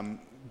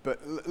 But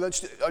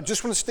I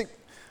just want to stick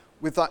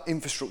with that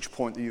infrastructure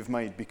point that you've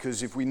made,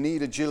 because if we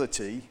need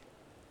agility,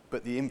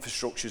 but the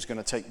infrastructure is going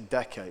to take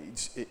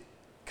decades, it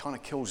kind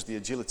of kills the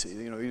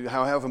agility.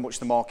 However much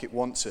the market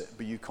wants it,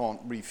 but you can't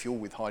refuel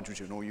with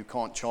hydrogen or you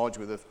can't charge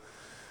with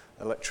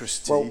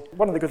electricity. Well,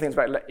 one of the good things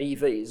about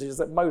EVs is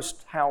that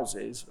most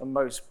houses and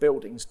most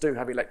buildings do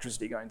have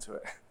electricity going to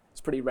it.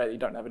 It's pretty rare you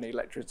don't have any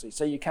electricity.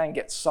 So you can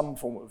get some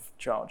form of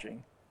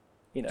charging.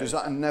 Does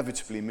that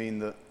inevitably mean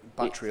that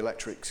battery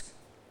electrics...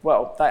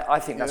 Well, I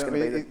think that's going to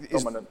be the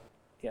dominant.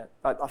 Yeah,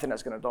 I think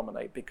that's going to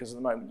dominate, because at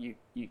the moment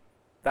you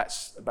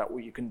that's about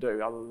what you can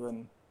do other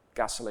than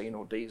gasoline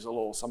or diesel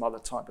or some other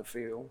type of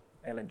fuel,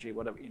 LNG,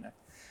 whatever,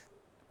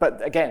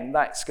 But again,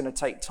 that's going to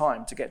take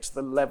time to get to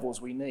the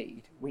levels we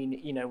need. We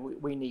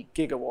need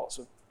gigawatts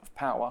of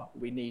power.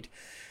 We need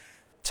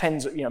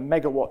tens of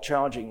megawatt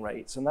charging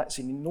rates, and that's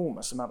an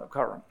enormous amount of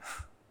current.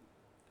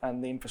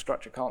 And the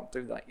infrastructure can't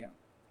do that yet.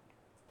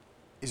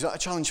 Is that a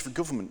challenge for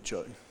government,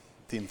 Joe,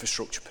 the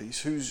infrastructure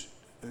piece?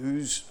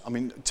 I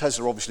mean,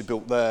 Tesla obviously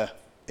built their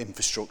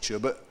infrastructure,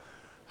 but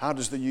how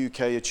does the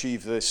UK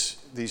achieve these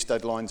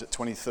deadlines at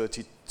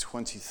 2030,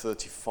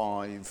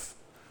 2035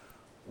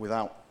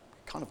 without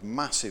kind of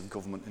massive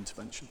government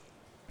intervention?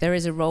 There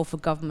is a role for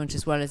government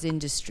as well as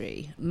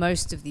industry.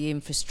 Most of the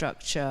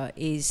infrastructure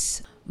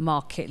is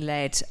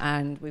market-led,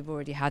 and we've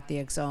already had the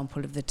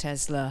example of the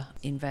Tesla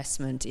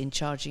investment in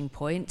charging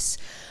points.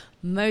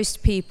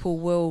 Most people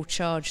will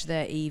charge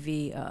their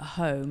EV at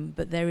home,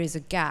 but there is a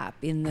gap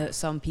in that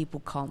some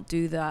people can't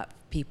do that,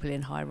 people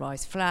in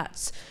high-rise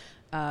flats,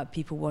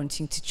 people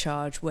wanting to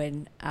charge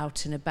when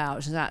out and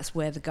about, and that's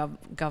where the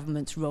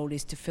government's role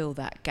is to fill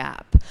that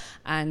gap.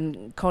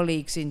 And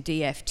colleagues in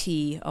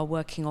DFT are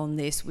working on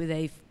this, where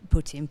they've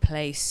put in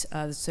place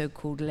the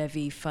so-called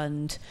levy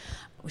fund,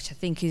 which I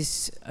think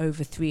is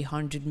over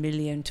 300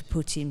 million to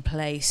put in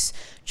place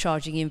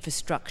charging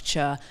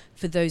infrastructure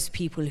for those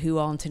people who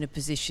aren't in a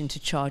position to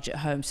charge at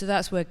home. So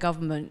that's where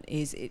government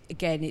is.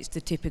 Again, it's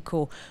the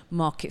typical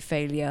market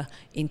failure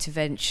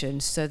intervention.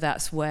 So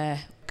that's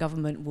where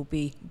government will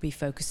be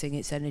focusing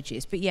its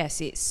energies. But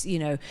yes, it's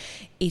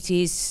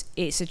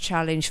a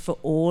challenge for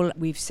all.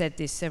 We've said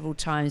this several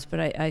times, but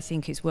I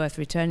think it's worth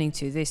returning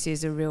to. This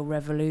is a real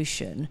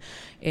revolution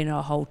in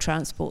our whole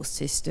transport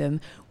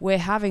system. We're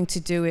having to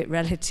do it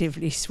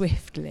relatively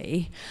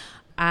swiftly,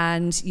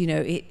 and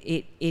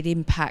it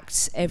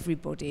impacts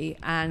everybody.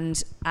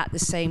 And at the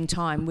same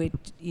time,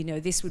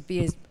 this would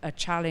be a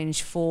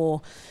challenge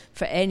for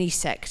any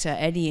sector,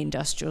 any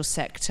industrial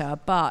sector,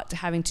 but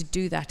having to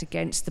do that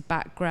against the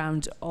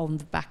background on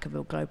the back of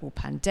a global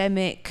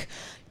pandemic,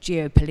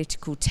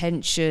 geopolitical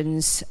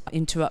tensions,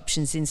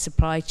 interruptions in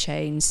supply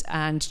chains,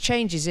 and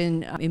changes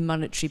in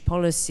monetary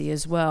policy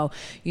as well.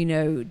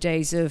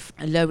 Days of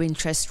low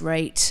interest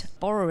rate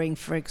borrowing,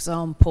 for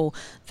example,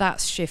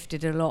 that's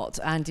shifted a lot,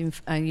 and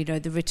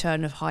the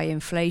return of high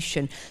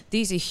inflation.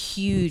 These are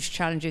huge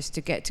challenges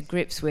to get to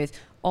grips with,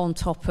 on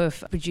top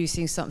of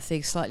producing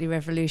something slightly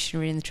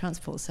revolutionary in the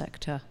transport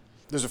sector.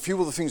 There's a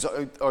few other things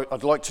that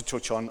I'd like to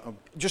touch on.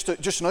 Just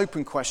an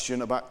open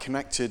question about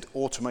connected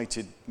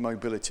automated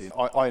mobility.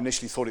 I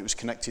initially thought it was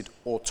connected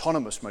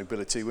autonomous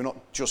mobility. We're not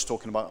just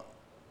talking about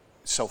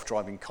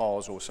self-driving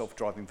cars or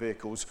self-driving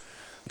vehicles,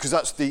 because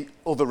that's the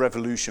other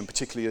revolution,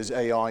 particularly as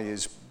AI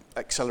is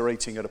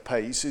accelerating at a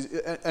pace.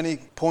 Any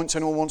points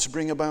anyone wants to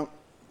bring about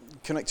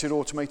connected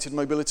automated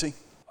mobility?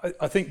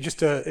 I think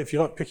just if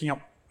you like picking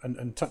up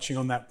and touching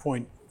on that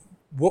point,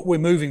 what we're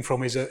moving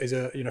from is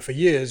for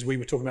years we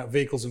were talking about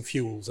vehicles and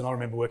fuels, and I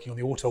remember working on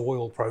the auto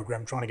oil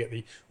program trying to get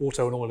the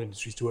auto and oil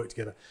industries to work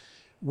together.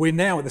 We're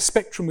now at the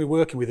spectrum we're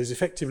working with is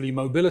effectively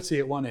mobility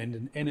at one end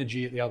and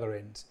energy at the other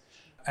end.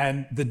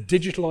 And the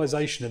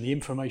digitalization and the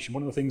information,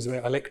 one of the things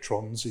about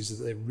electrons is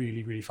that they're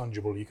really, really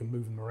fungible. You can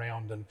move them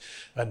around,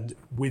 and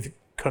with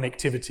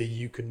connectivity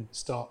you can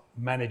start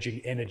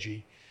managing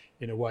energy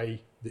in a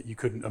way that you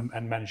couldn't,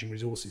 and managing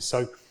resources.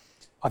 So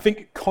I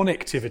think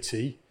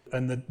connectivity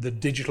and the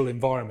digital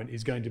environment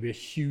is going to be a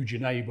huge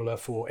enabler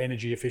for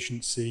energy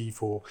efficiency,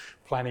 for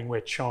planning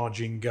where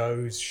charging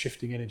goes,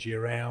 shifting energy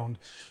around,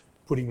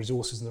 putting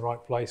resources in the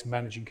right place,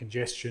 managing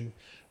congestion.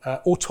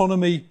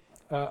 Autonomy,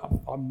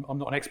 I'm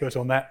not an expert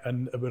on that,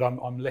 but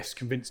I'm less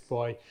convinced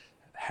by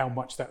how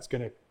much that's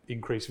going to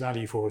increase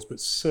value for us.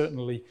 But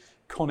certainly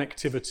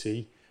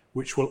connectivity,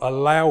 which will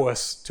allow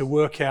us to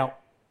work out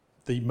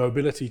the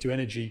mobility to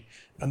energy,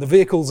 and the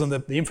vehicles and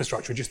the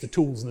infrastructure are just the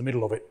tools in the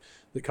middle of it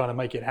that kind of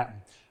make it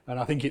happen. And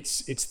I think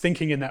it's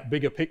thinking in that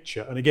bigger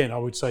picture. And again, I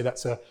would say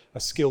that's a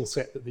skill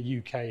set that the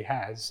UK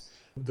has,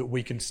 that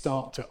we can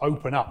start to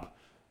open up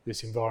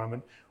this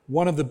environment.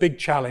 One of the big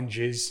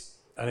challenges,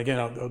 and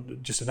again,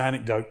 just an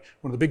anecdote,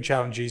 one of the big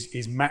challenges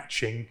is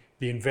matching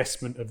the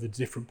investment of the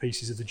different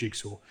pieces of the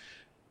jigsaw.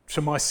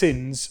 For my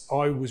sins,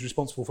 I was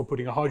responsible for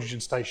putting a hydrogen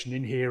station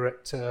in here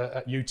at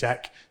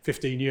UTAC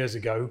 15 years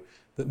ago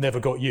that never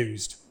got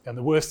used. And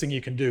the worst thing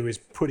you can do is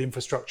put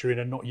infrastructure in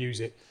and not use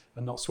it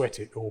and not sweat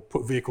it, or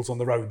put vehicles on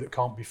the road that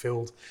can't be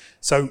filled.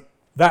 So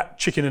that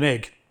chicken and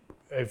egg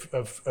of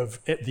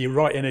the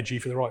right energy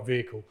for the right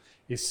vehicle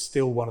is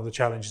still one of the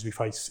challenges we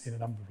face in a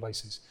number of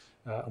places.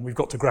 And we've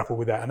got to grapple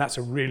with that. And that's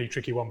a really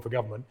tricky one for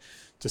government,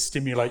 to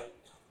stimulate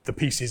the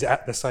pieces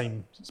at the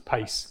same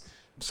pace.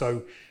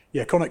 So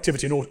yeah,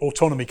 connectivity and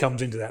autonomy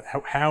comes into that.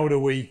 How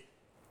do we,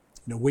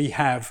 we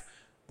have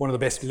one of the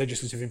best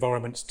legislative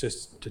environments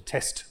to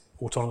test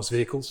autonomous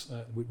vehicles.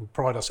 We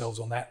pride ourselves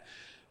on that,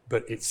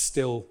 but it's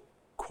still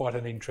quite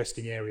an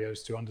interesting area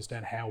as to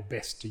understand how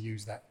best to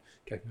use that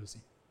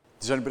capability.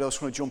 Does anybody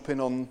else want to jump in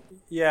on?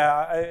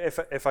 Yeah,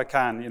 if I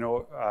can,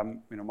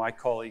 my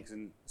colleagues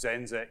in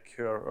Zenzek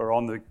who are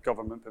on the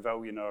government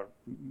pavilion are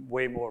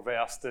way more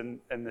versed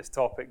in this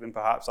topic than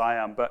perhaps I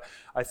am. But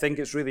I think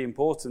it's really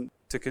important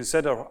to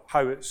consider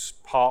how it's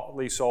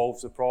partly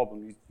solves the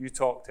problem. You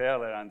talked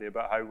earlier, Andy,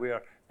 about how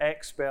we're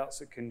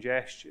experts at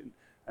congestion,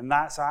 and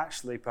that's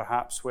actually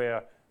perhaps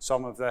where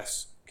some of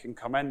this can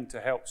come in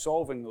to help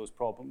solving those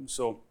problems.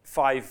 So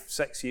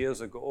 5-6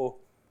 years ago,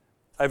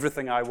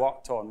 everything I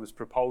worked on was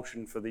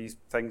propulsion for these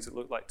things that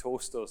looked like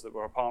toasters that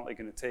were apparently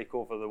going to take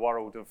over the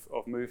world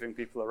of moving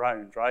people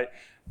around, right?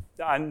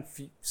 And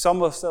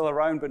some are still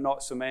around, but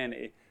not so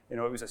many. You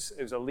know, it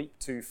was a leap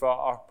too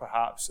far,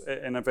 perhaps,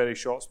 in a very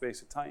short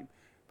space of time.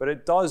 But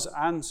it does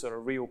answer a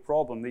real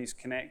problem. These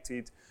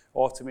connected,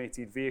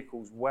 automated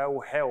vehicles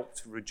will help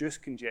to reduce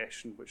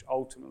congestion, which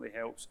ultimately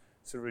helps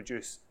to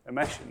reduce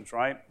emissions,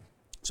 right?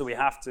 So we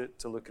have to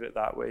look at it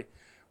that way.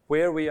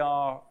 Where we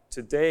are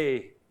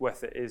today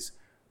with it is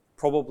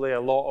probably a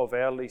lot of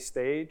early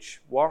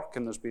stage work,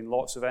 and there's been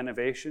lots of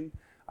innovation,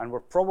 and we're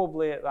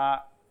probably at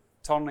that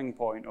turning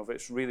point of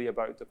it's really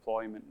about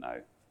deployment now.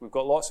 We've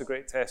got lots of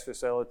great test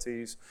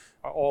facilities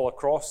all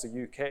across the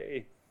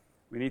UK.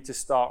 We need to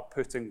start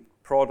putting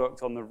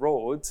product on the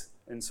road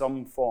in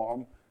some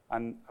form,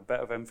 and a bit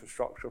of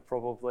infrastructure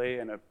probably,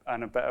 and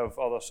a bit of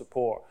other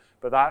support.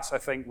 But that's, I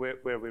think, where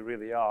we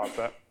really are.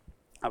 But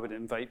I would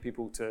invite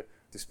people to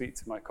speak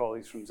to my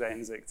colleagues from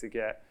Zenzik to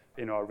get,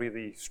 you know, a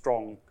really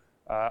strong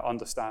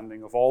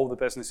understanding of all the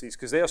businesses,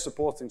 because they are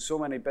supporting so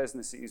many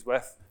businesses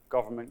with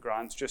government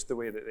grants, just the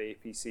way that the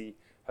APC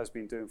has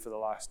been doing for the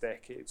last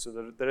decade.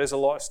 So there is a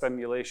lot of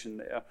stimulation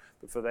there,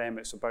 but for them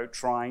it's about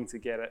trying to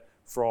get it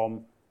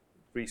from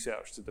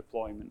research to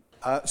deployment.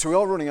 So we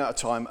are running out of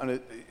time,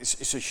 and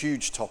it's a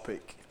huge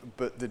topic,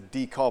 but the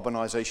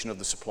decarbonisation of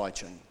the supply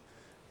chain,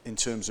 in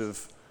terms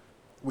of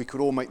we could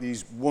all make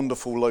these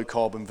wonderful low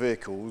carbon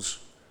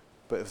vehicles,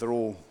 but if they're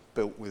all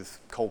built with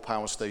coal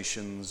power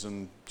stations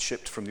and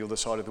shipped from the other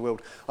side of the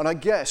world. And I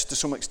guess to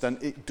some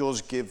extent it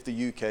does give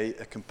the UK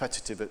a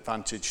competitive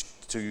advantage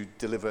to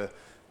deliver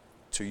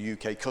to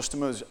UK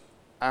customers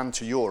and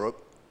to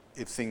Europe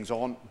if things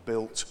aren't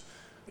built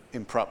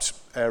in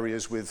perhaps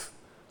areas with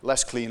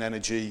less clean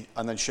energy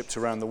and then shipped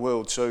around the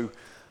world. So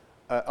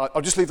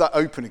I'll just leave that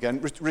open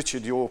again.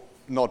 Richard, you're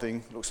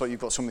nodding. Looks like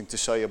you've got something to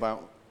say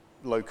about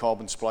low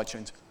carbon supply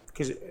chains.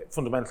 Because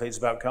fundamentally it's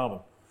about carbon.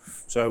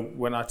 So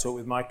when I talk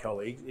with my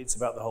colleague, it's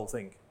about the whole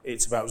thing.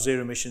 It's about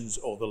zero emissions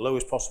or the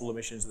lowest possible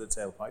emissions of the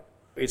tailpipe.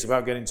 It's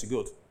about getting to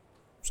good.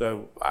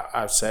 So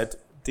I've said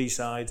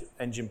D-side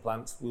engine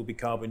plant will be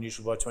carbon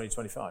neutral by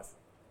 2025.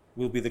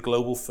 We'll be the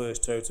global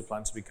first Toyota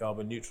plant to be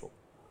carbon neutral.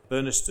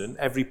 Burniston,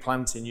 every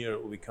plant in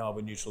Europe will be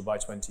carbon neutral by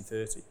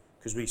 2030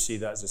 because we see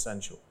that as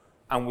essential.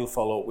 And we'll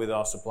follow up with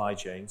our supply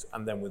chains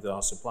and then with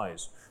our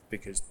suppliers,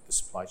 because the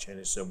supply chain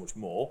is so much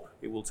more,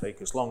 it will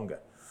take us longer.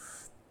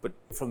 But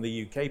from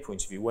the UK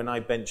point of view, when I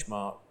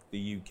benchmark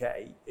the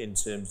UK in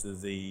terms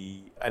of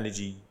the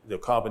energy, the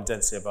carbon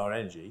density of our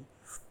energy,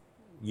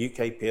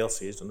 UK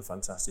PLC has done a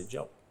fantastic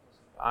job.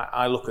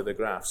 I look at the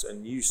graphs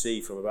and you see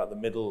from about the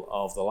middle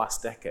of the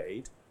last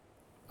decade,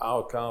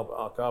 our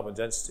carbon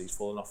density has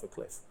fallen off a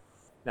cliff.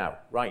 Now,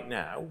 right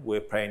now,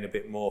 we're paying a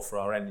bit more for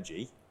our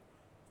energy,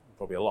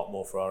 probably a lot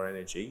more for our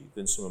energy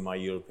than some of my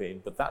European,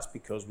 but that's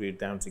because we're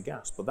down to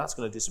gas. But that's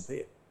going to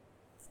disappear.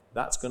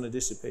 That's going to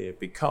disappear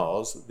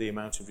because the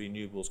amount of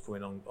renewables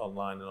coming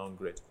online and on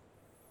grid.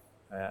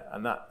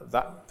 And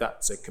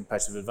that's a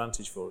competitive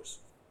advantage for us.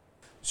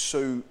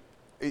 So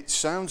it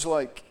sounds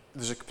like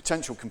there's a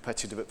potential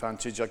competitive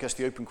advantage. I guess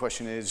the open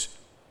question is,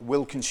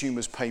 will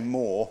consumers pay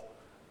more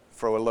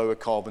for a lower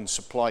carbon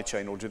supply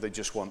chain, or do they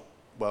just want,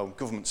 well,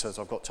 government says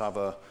I've got to have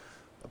a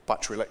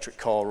battery electric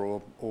car or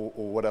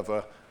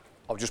whatever,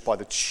 I'll just buy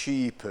the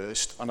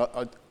cheapest. And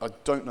I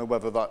don't know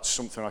whether that's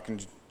something I can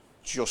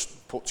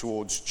just put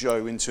towards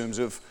Jo in terms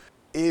of,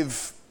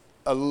 if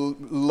a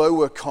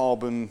lower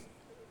carbon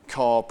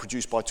car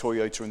produced by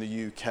Toyota in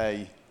the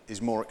UK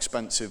is more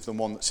expensive than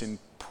one that's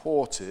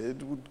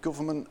imported, would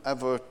government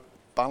ever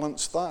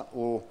balance that?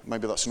 Or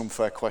maybe that's an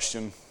unfair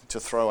question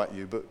to throw at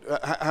you, but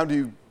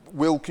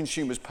will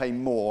consumers pay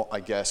more,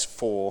 I guess,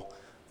 for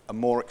a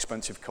more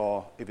expensive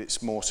car if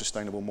it's more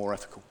sustainable, more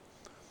ethical?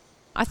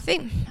 I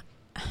think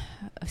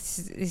this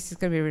is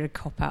going to be a really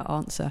cop-out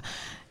answer.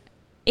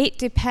 It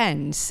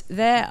depends.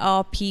 There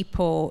are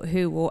people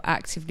who will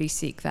actively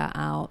seek that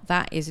out.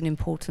 That is an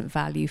important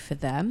value for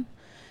them.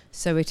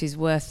 So it is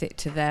worth it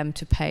to them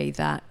to pay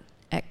that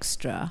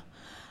extra.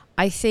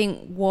 I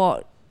think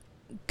what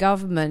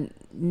government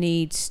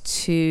needs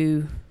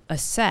to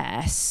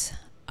assess,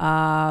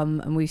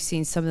 and we've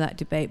seen some of that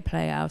debate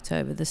play out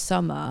over the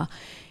summer,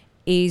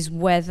 is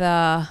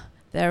whether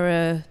there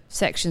are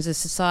sections of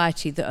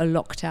society that are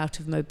locked out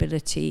of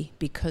mobility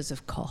because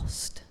of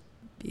cost.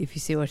 If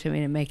you see what I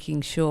mean, and making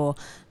sure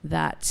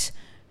that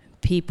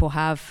people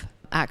have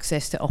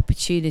access to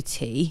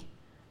opportunity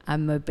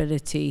and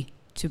mobility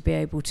to be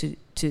able to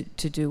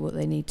do what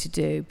they need to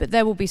do. But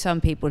there will be some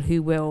people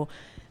who will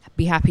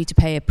be happy to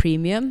pay a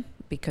premium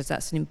because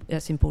that's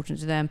important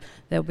to them.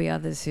 There'll be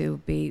others who will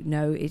be,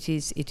 no, it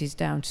is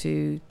down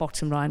to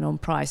bottom line on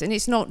price. And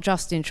it's not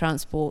just in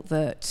transport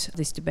that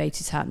this debate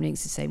is happening.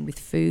 It's the same with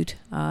food.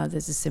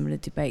 There's a similar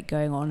debate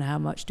going on. How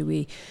much do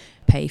we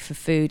pay for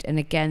food. And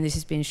again, this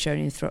has been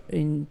shown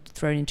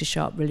thrown into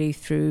sharp relief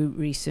through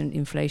recent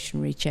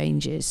inflationary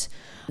changes.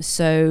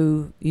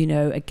 So,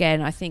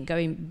 again, I think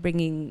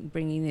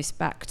bringing this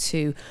back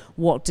to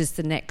what does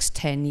the next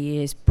 10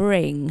 years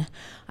bring,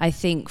 I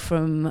think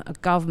from a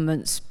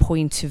government's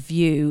point of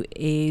view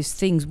is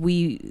things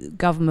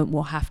government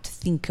will have to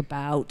think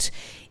about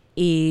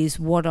is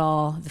what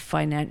are the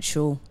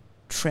financial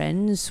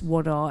trends,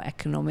 what are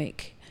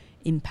economic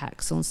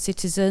impacts on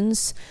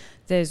citizens.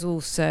 There's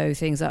also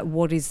things like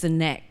what is the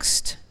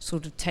next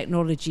sort of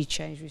technology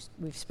change.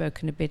 We've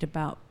spoken a bit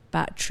about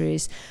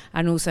batteries,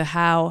 and also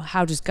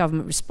how does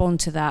government respond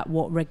to that?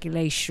 What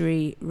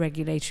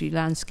regulatory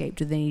landscape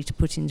do they need to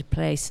put into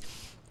place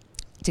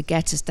to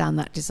get us down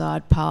that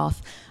desired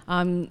path?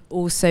 I'm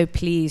also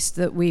pleased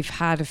that we've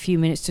had a few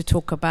minutes to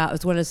talk about,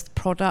 as well as the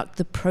product,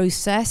 the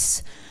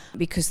process,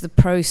 because the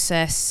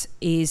process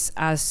is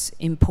as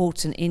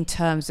important in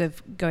terms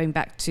of going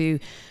back to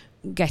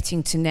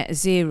getting to net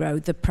zero.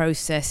 The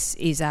process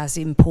is as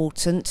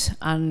important,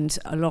 and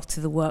a lot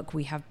of the work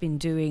we have been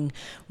doing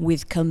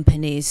with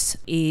companies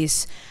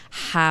is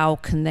how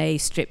can they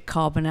strip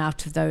carbon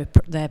out of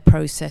their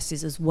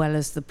processes as well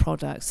as the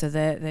product, so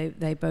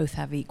they both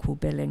have equal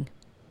billing.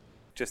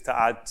 Just to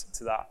add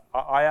to that,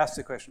 I asked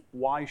the question,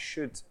 why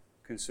should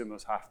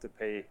consumers have to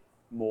pay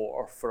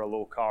more for a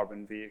low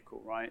carbon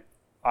vehicle, right?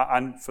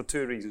 And for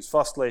two reasons.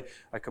 Firstly,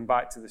 I come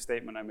back to the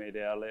statement I made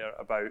earlier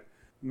about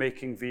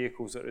making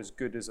vehicles that are as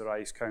good as their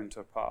ICE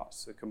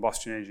counterparts, the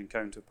combustion engine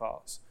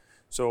counterparts.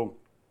 So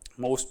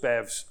most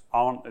BEVs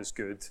aren't as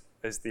good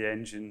as the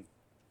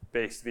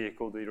engine-based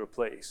vehicle they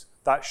replace.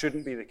 That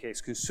shouldn't be the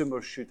case.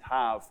 Consumers should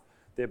have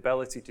the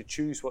ability to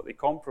choose what they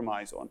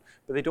compromise on,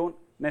 but they don't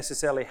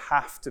necessarily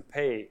have to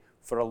pay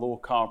for a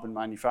low-carbon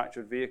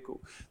manufactured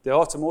vehicle. The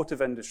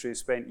automotive industry has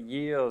spent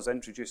years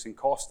introducing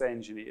cost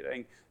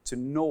engineering to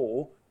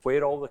know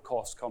where all the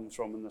cost comes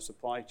from in the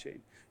supply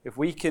chain. If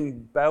we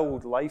can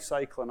build life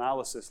cycle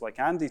analysis, like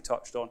Andy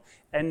touched on,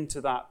 into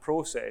that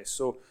process,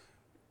 so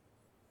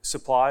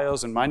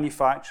suppliers and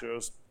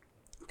manufacturers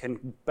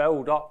can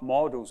build up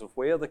models of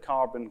where the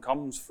carbon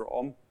comes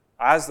from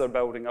as they're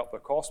building up their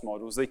cost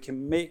models, they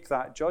can make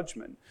that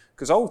judgment.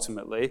 Because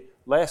ultimately,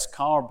 less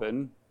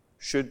carbon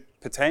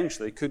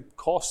could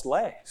cost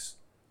less,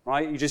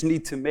 right? You just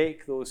need to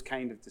make those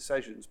kind of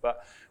decisions.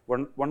 But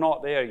we're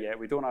not there yet.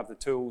 We don't have the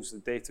tools, the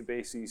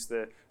databases,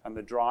 and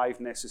the drive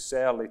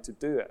necessarily to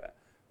do it.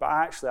 But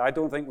actually, I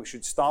don't think we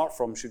should start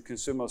from should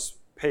consumers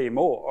pay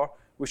more.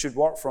 We should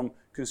work from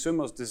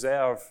consumers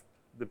deserve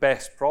the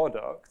best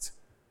product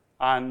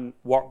and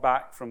work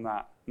back from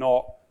that,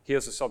 not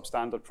here's a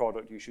substandard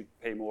product, you should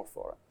pay more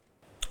for it.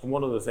 And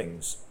one of the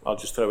things I'll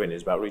just throw in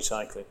is about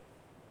recycling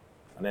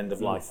and end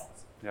of life.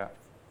 Yeah.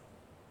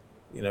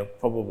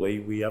 Probably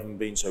we haven't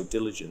been so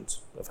diligent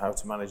of how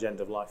to manage end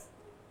of life.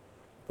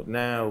 But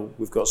now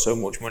we've got so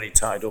much money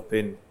tied up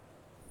in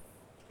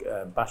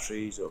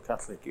batteries or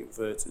catalytic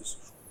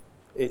converters.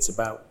 It's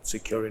about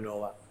securing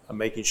all that and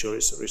making sure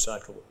it's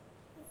recyclable.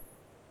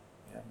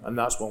 Yeah. And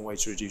that's one way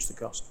to reduce the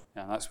cost.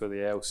 Yeah, and that's where the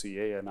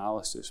LCA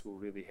analysis will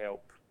really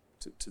help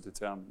to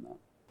determine that.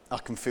 I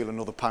can feel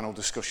another panel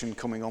discussion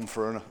coming on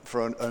for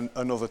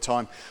another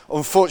time.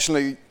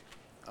 Unfortunately,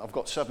 I've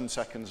got 7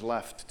 seconds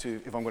left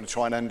if I'm going to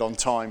try and end on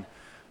time.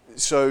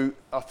 So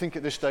I think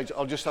at this stage,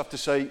 I'll just have to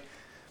say,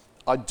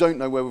 I don't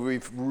know whether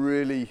we've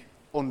really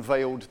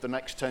unveiled the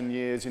next 10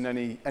 years in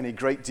any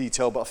great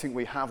detail, but I think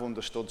we have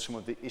understood some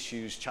of the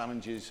issues,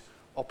 challenges,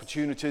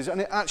 opportunities, and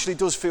it actually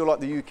does feel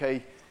like the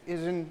UK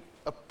is in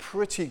a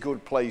pretty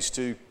good place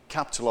to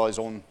capitalise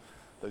on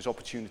those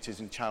opportunities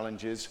and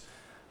challenges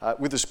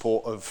with the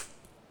support of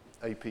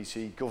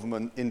APC,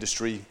 government,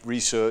 industry,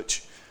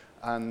 research,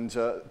 and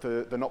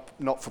the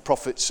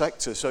not-for-profit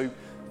sector. So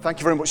thank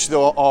you very much to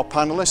our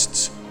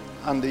panellists,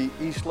 Andy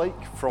Eastlake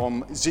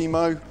from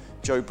Zemo,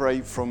 Jo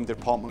Bray from the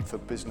Department for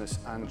Business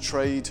and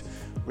Trade,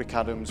 Rik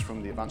Adams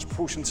from the Advanced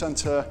Propulsion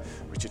Centre,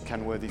 Richard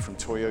Kenworthy from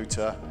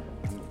Toyota,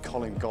 and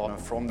Colin Garner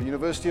from the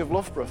University of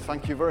Loughborough.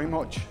 Thank you very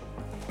much.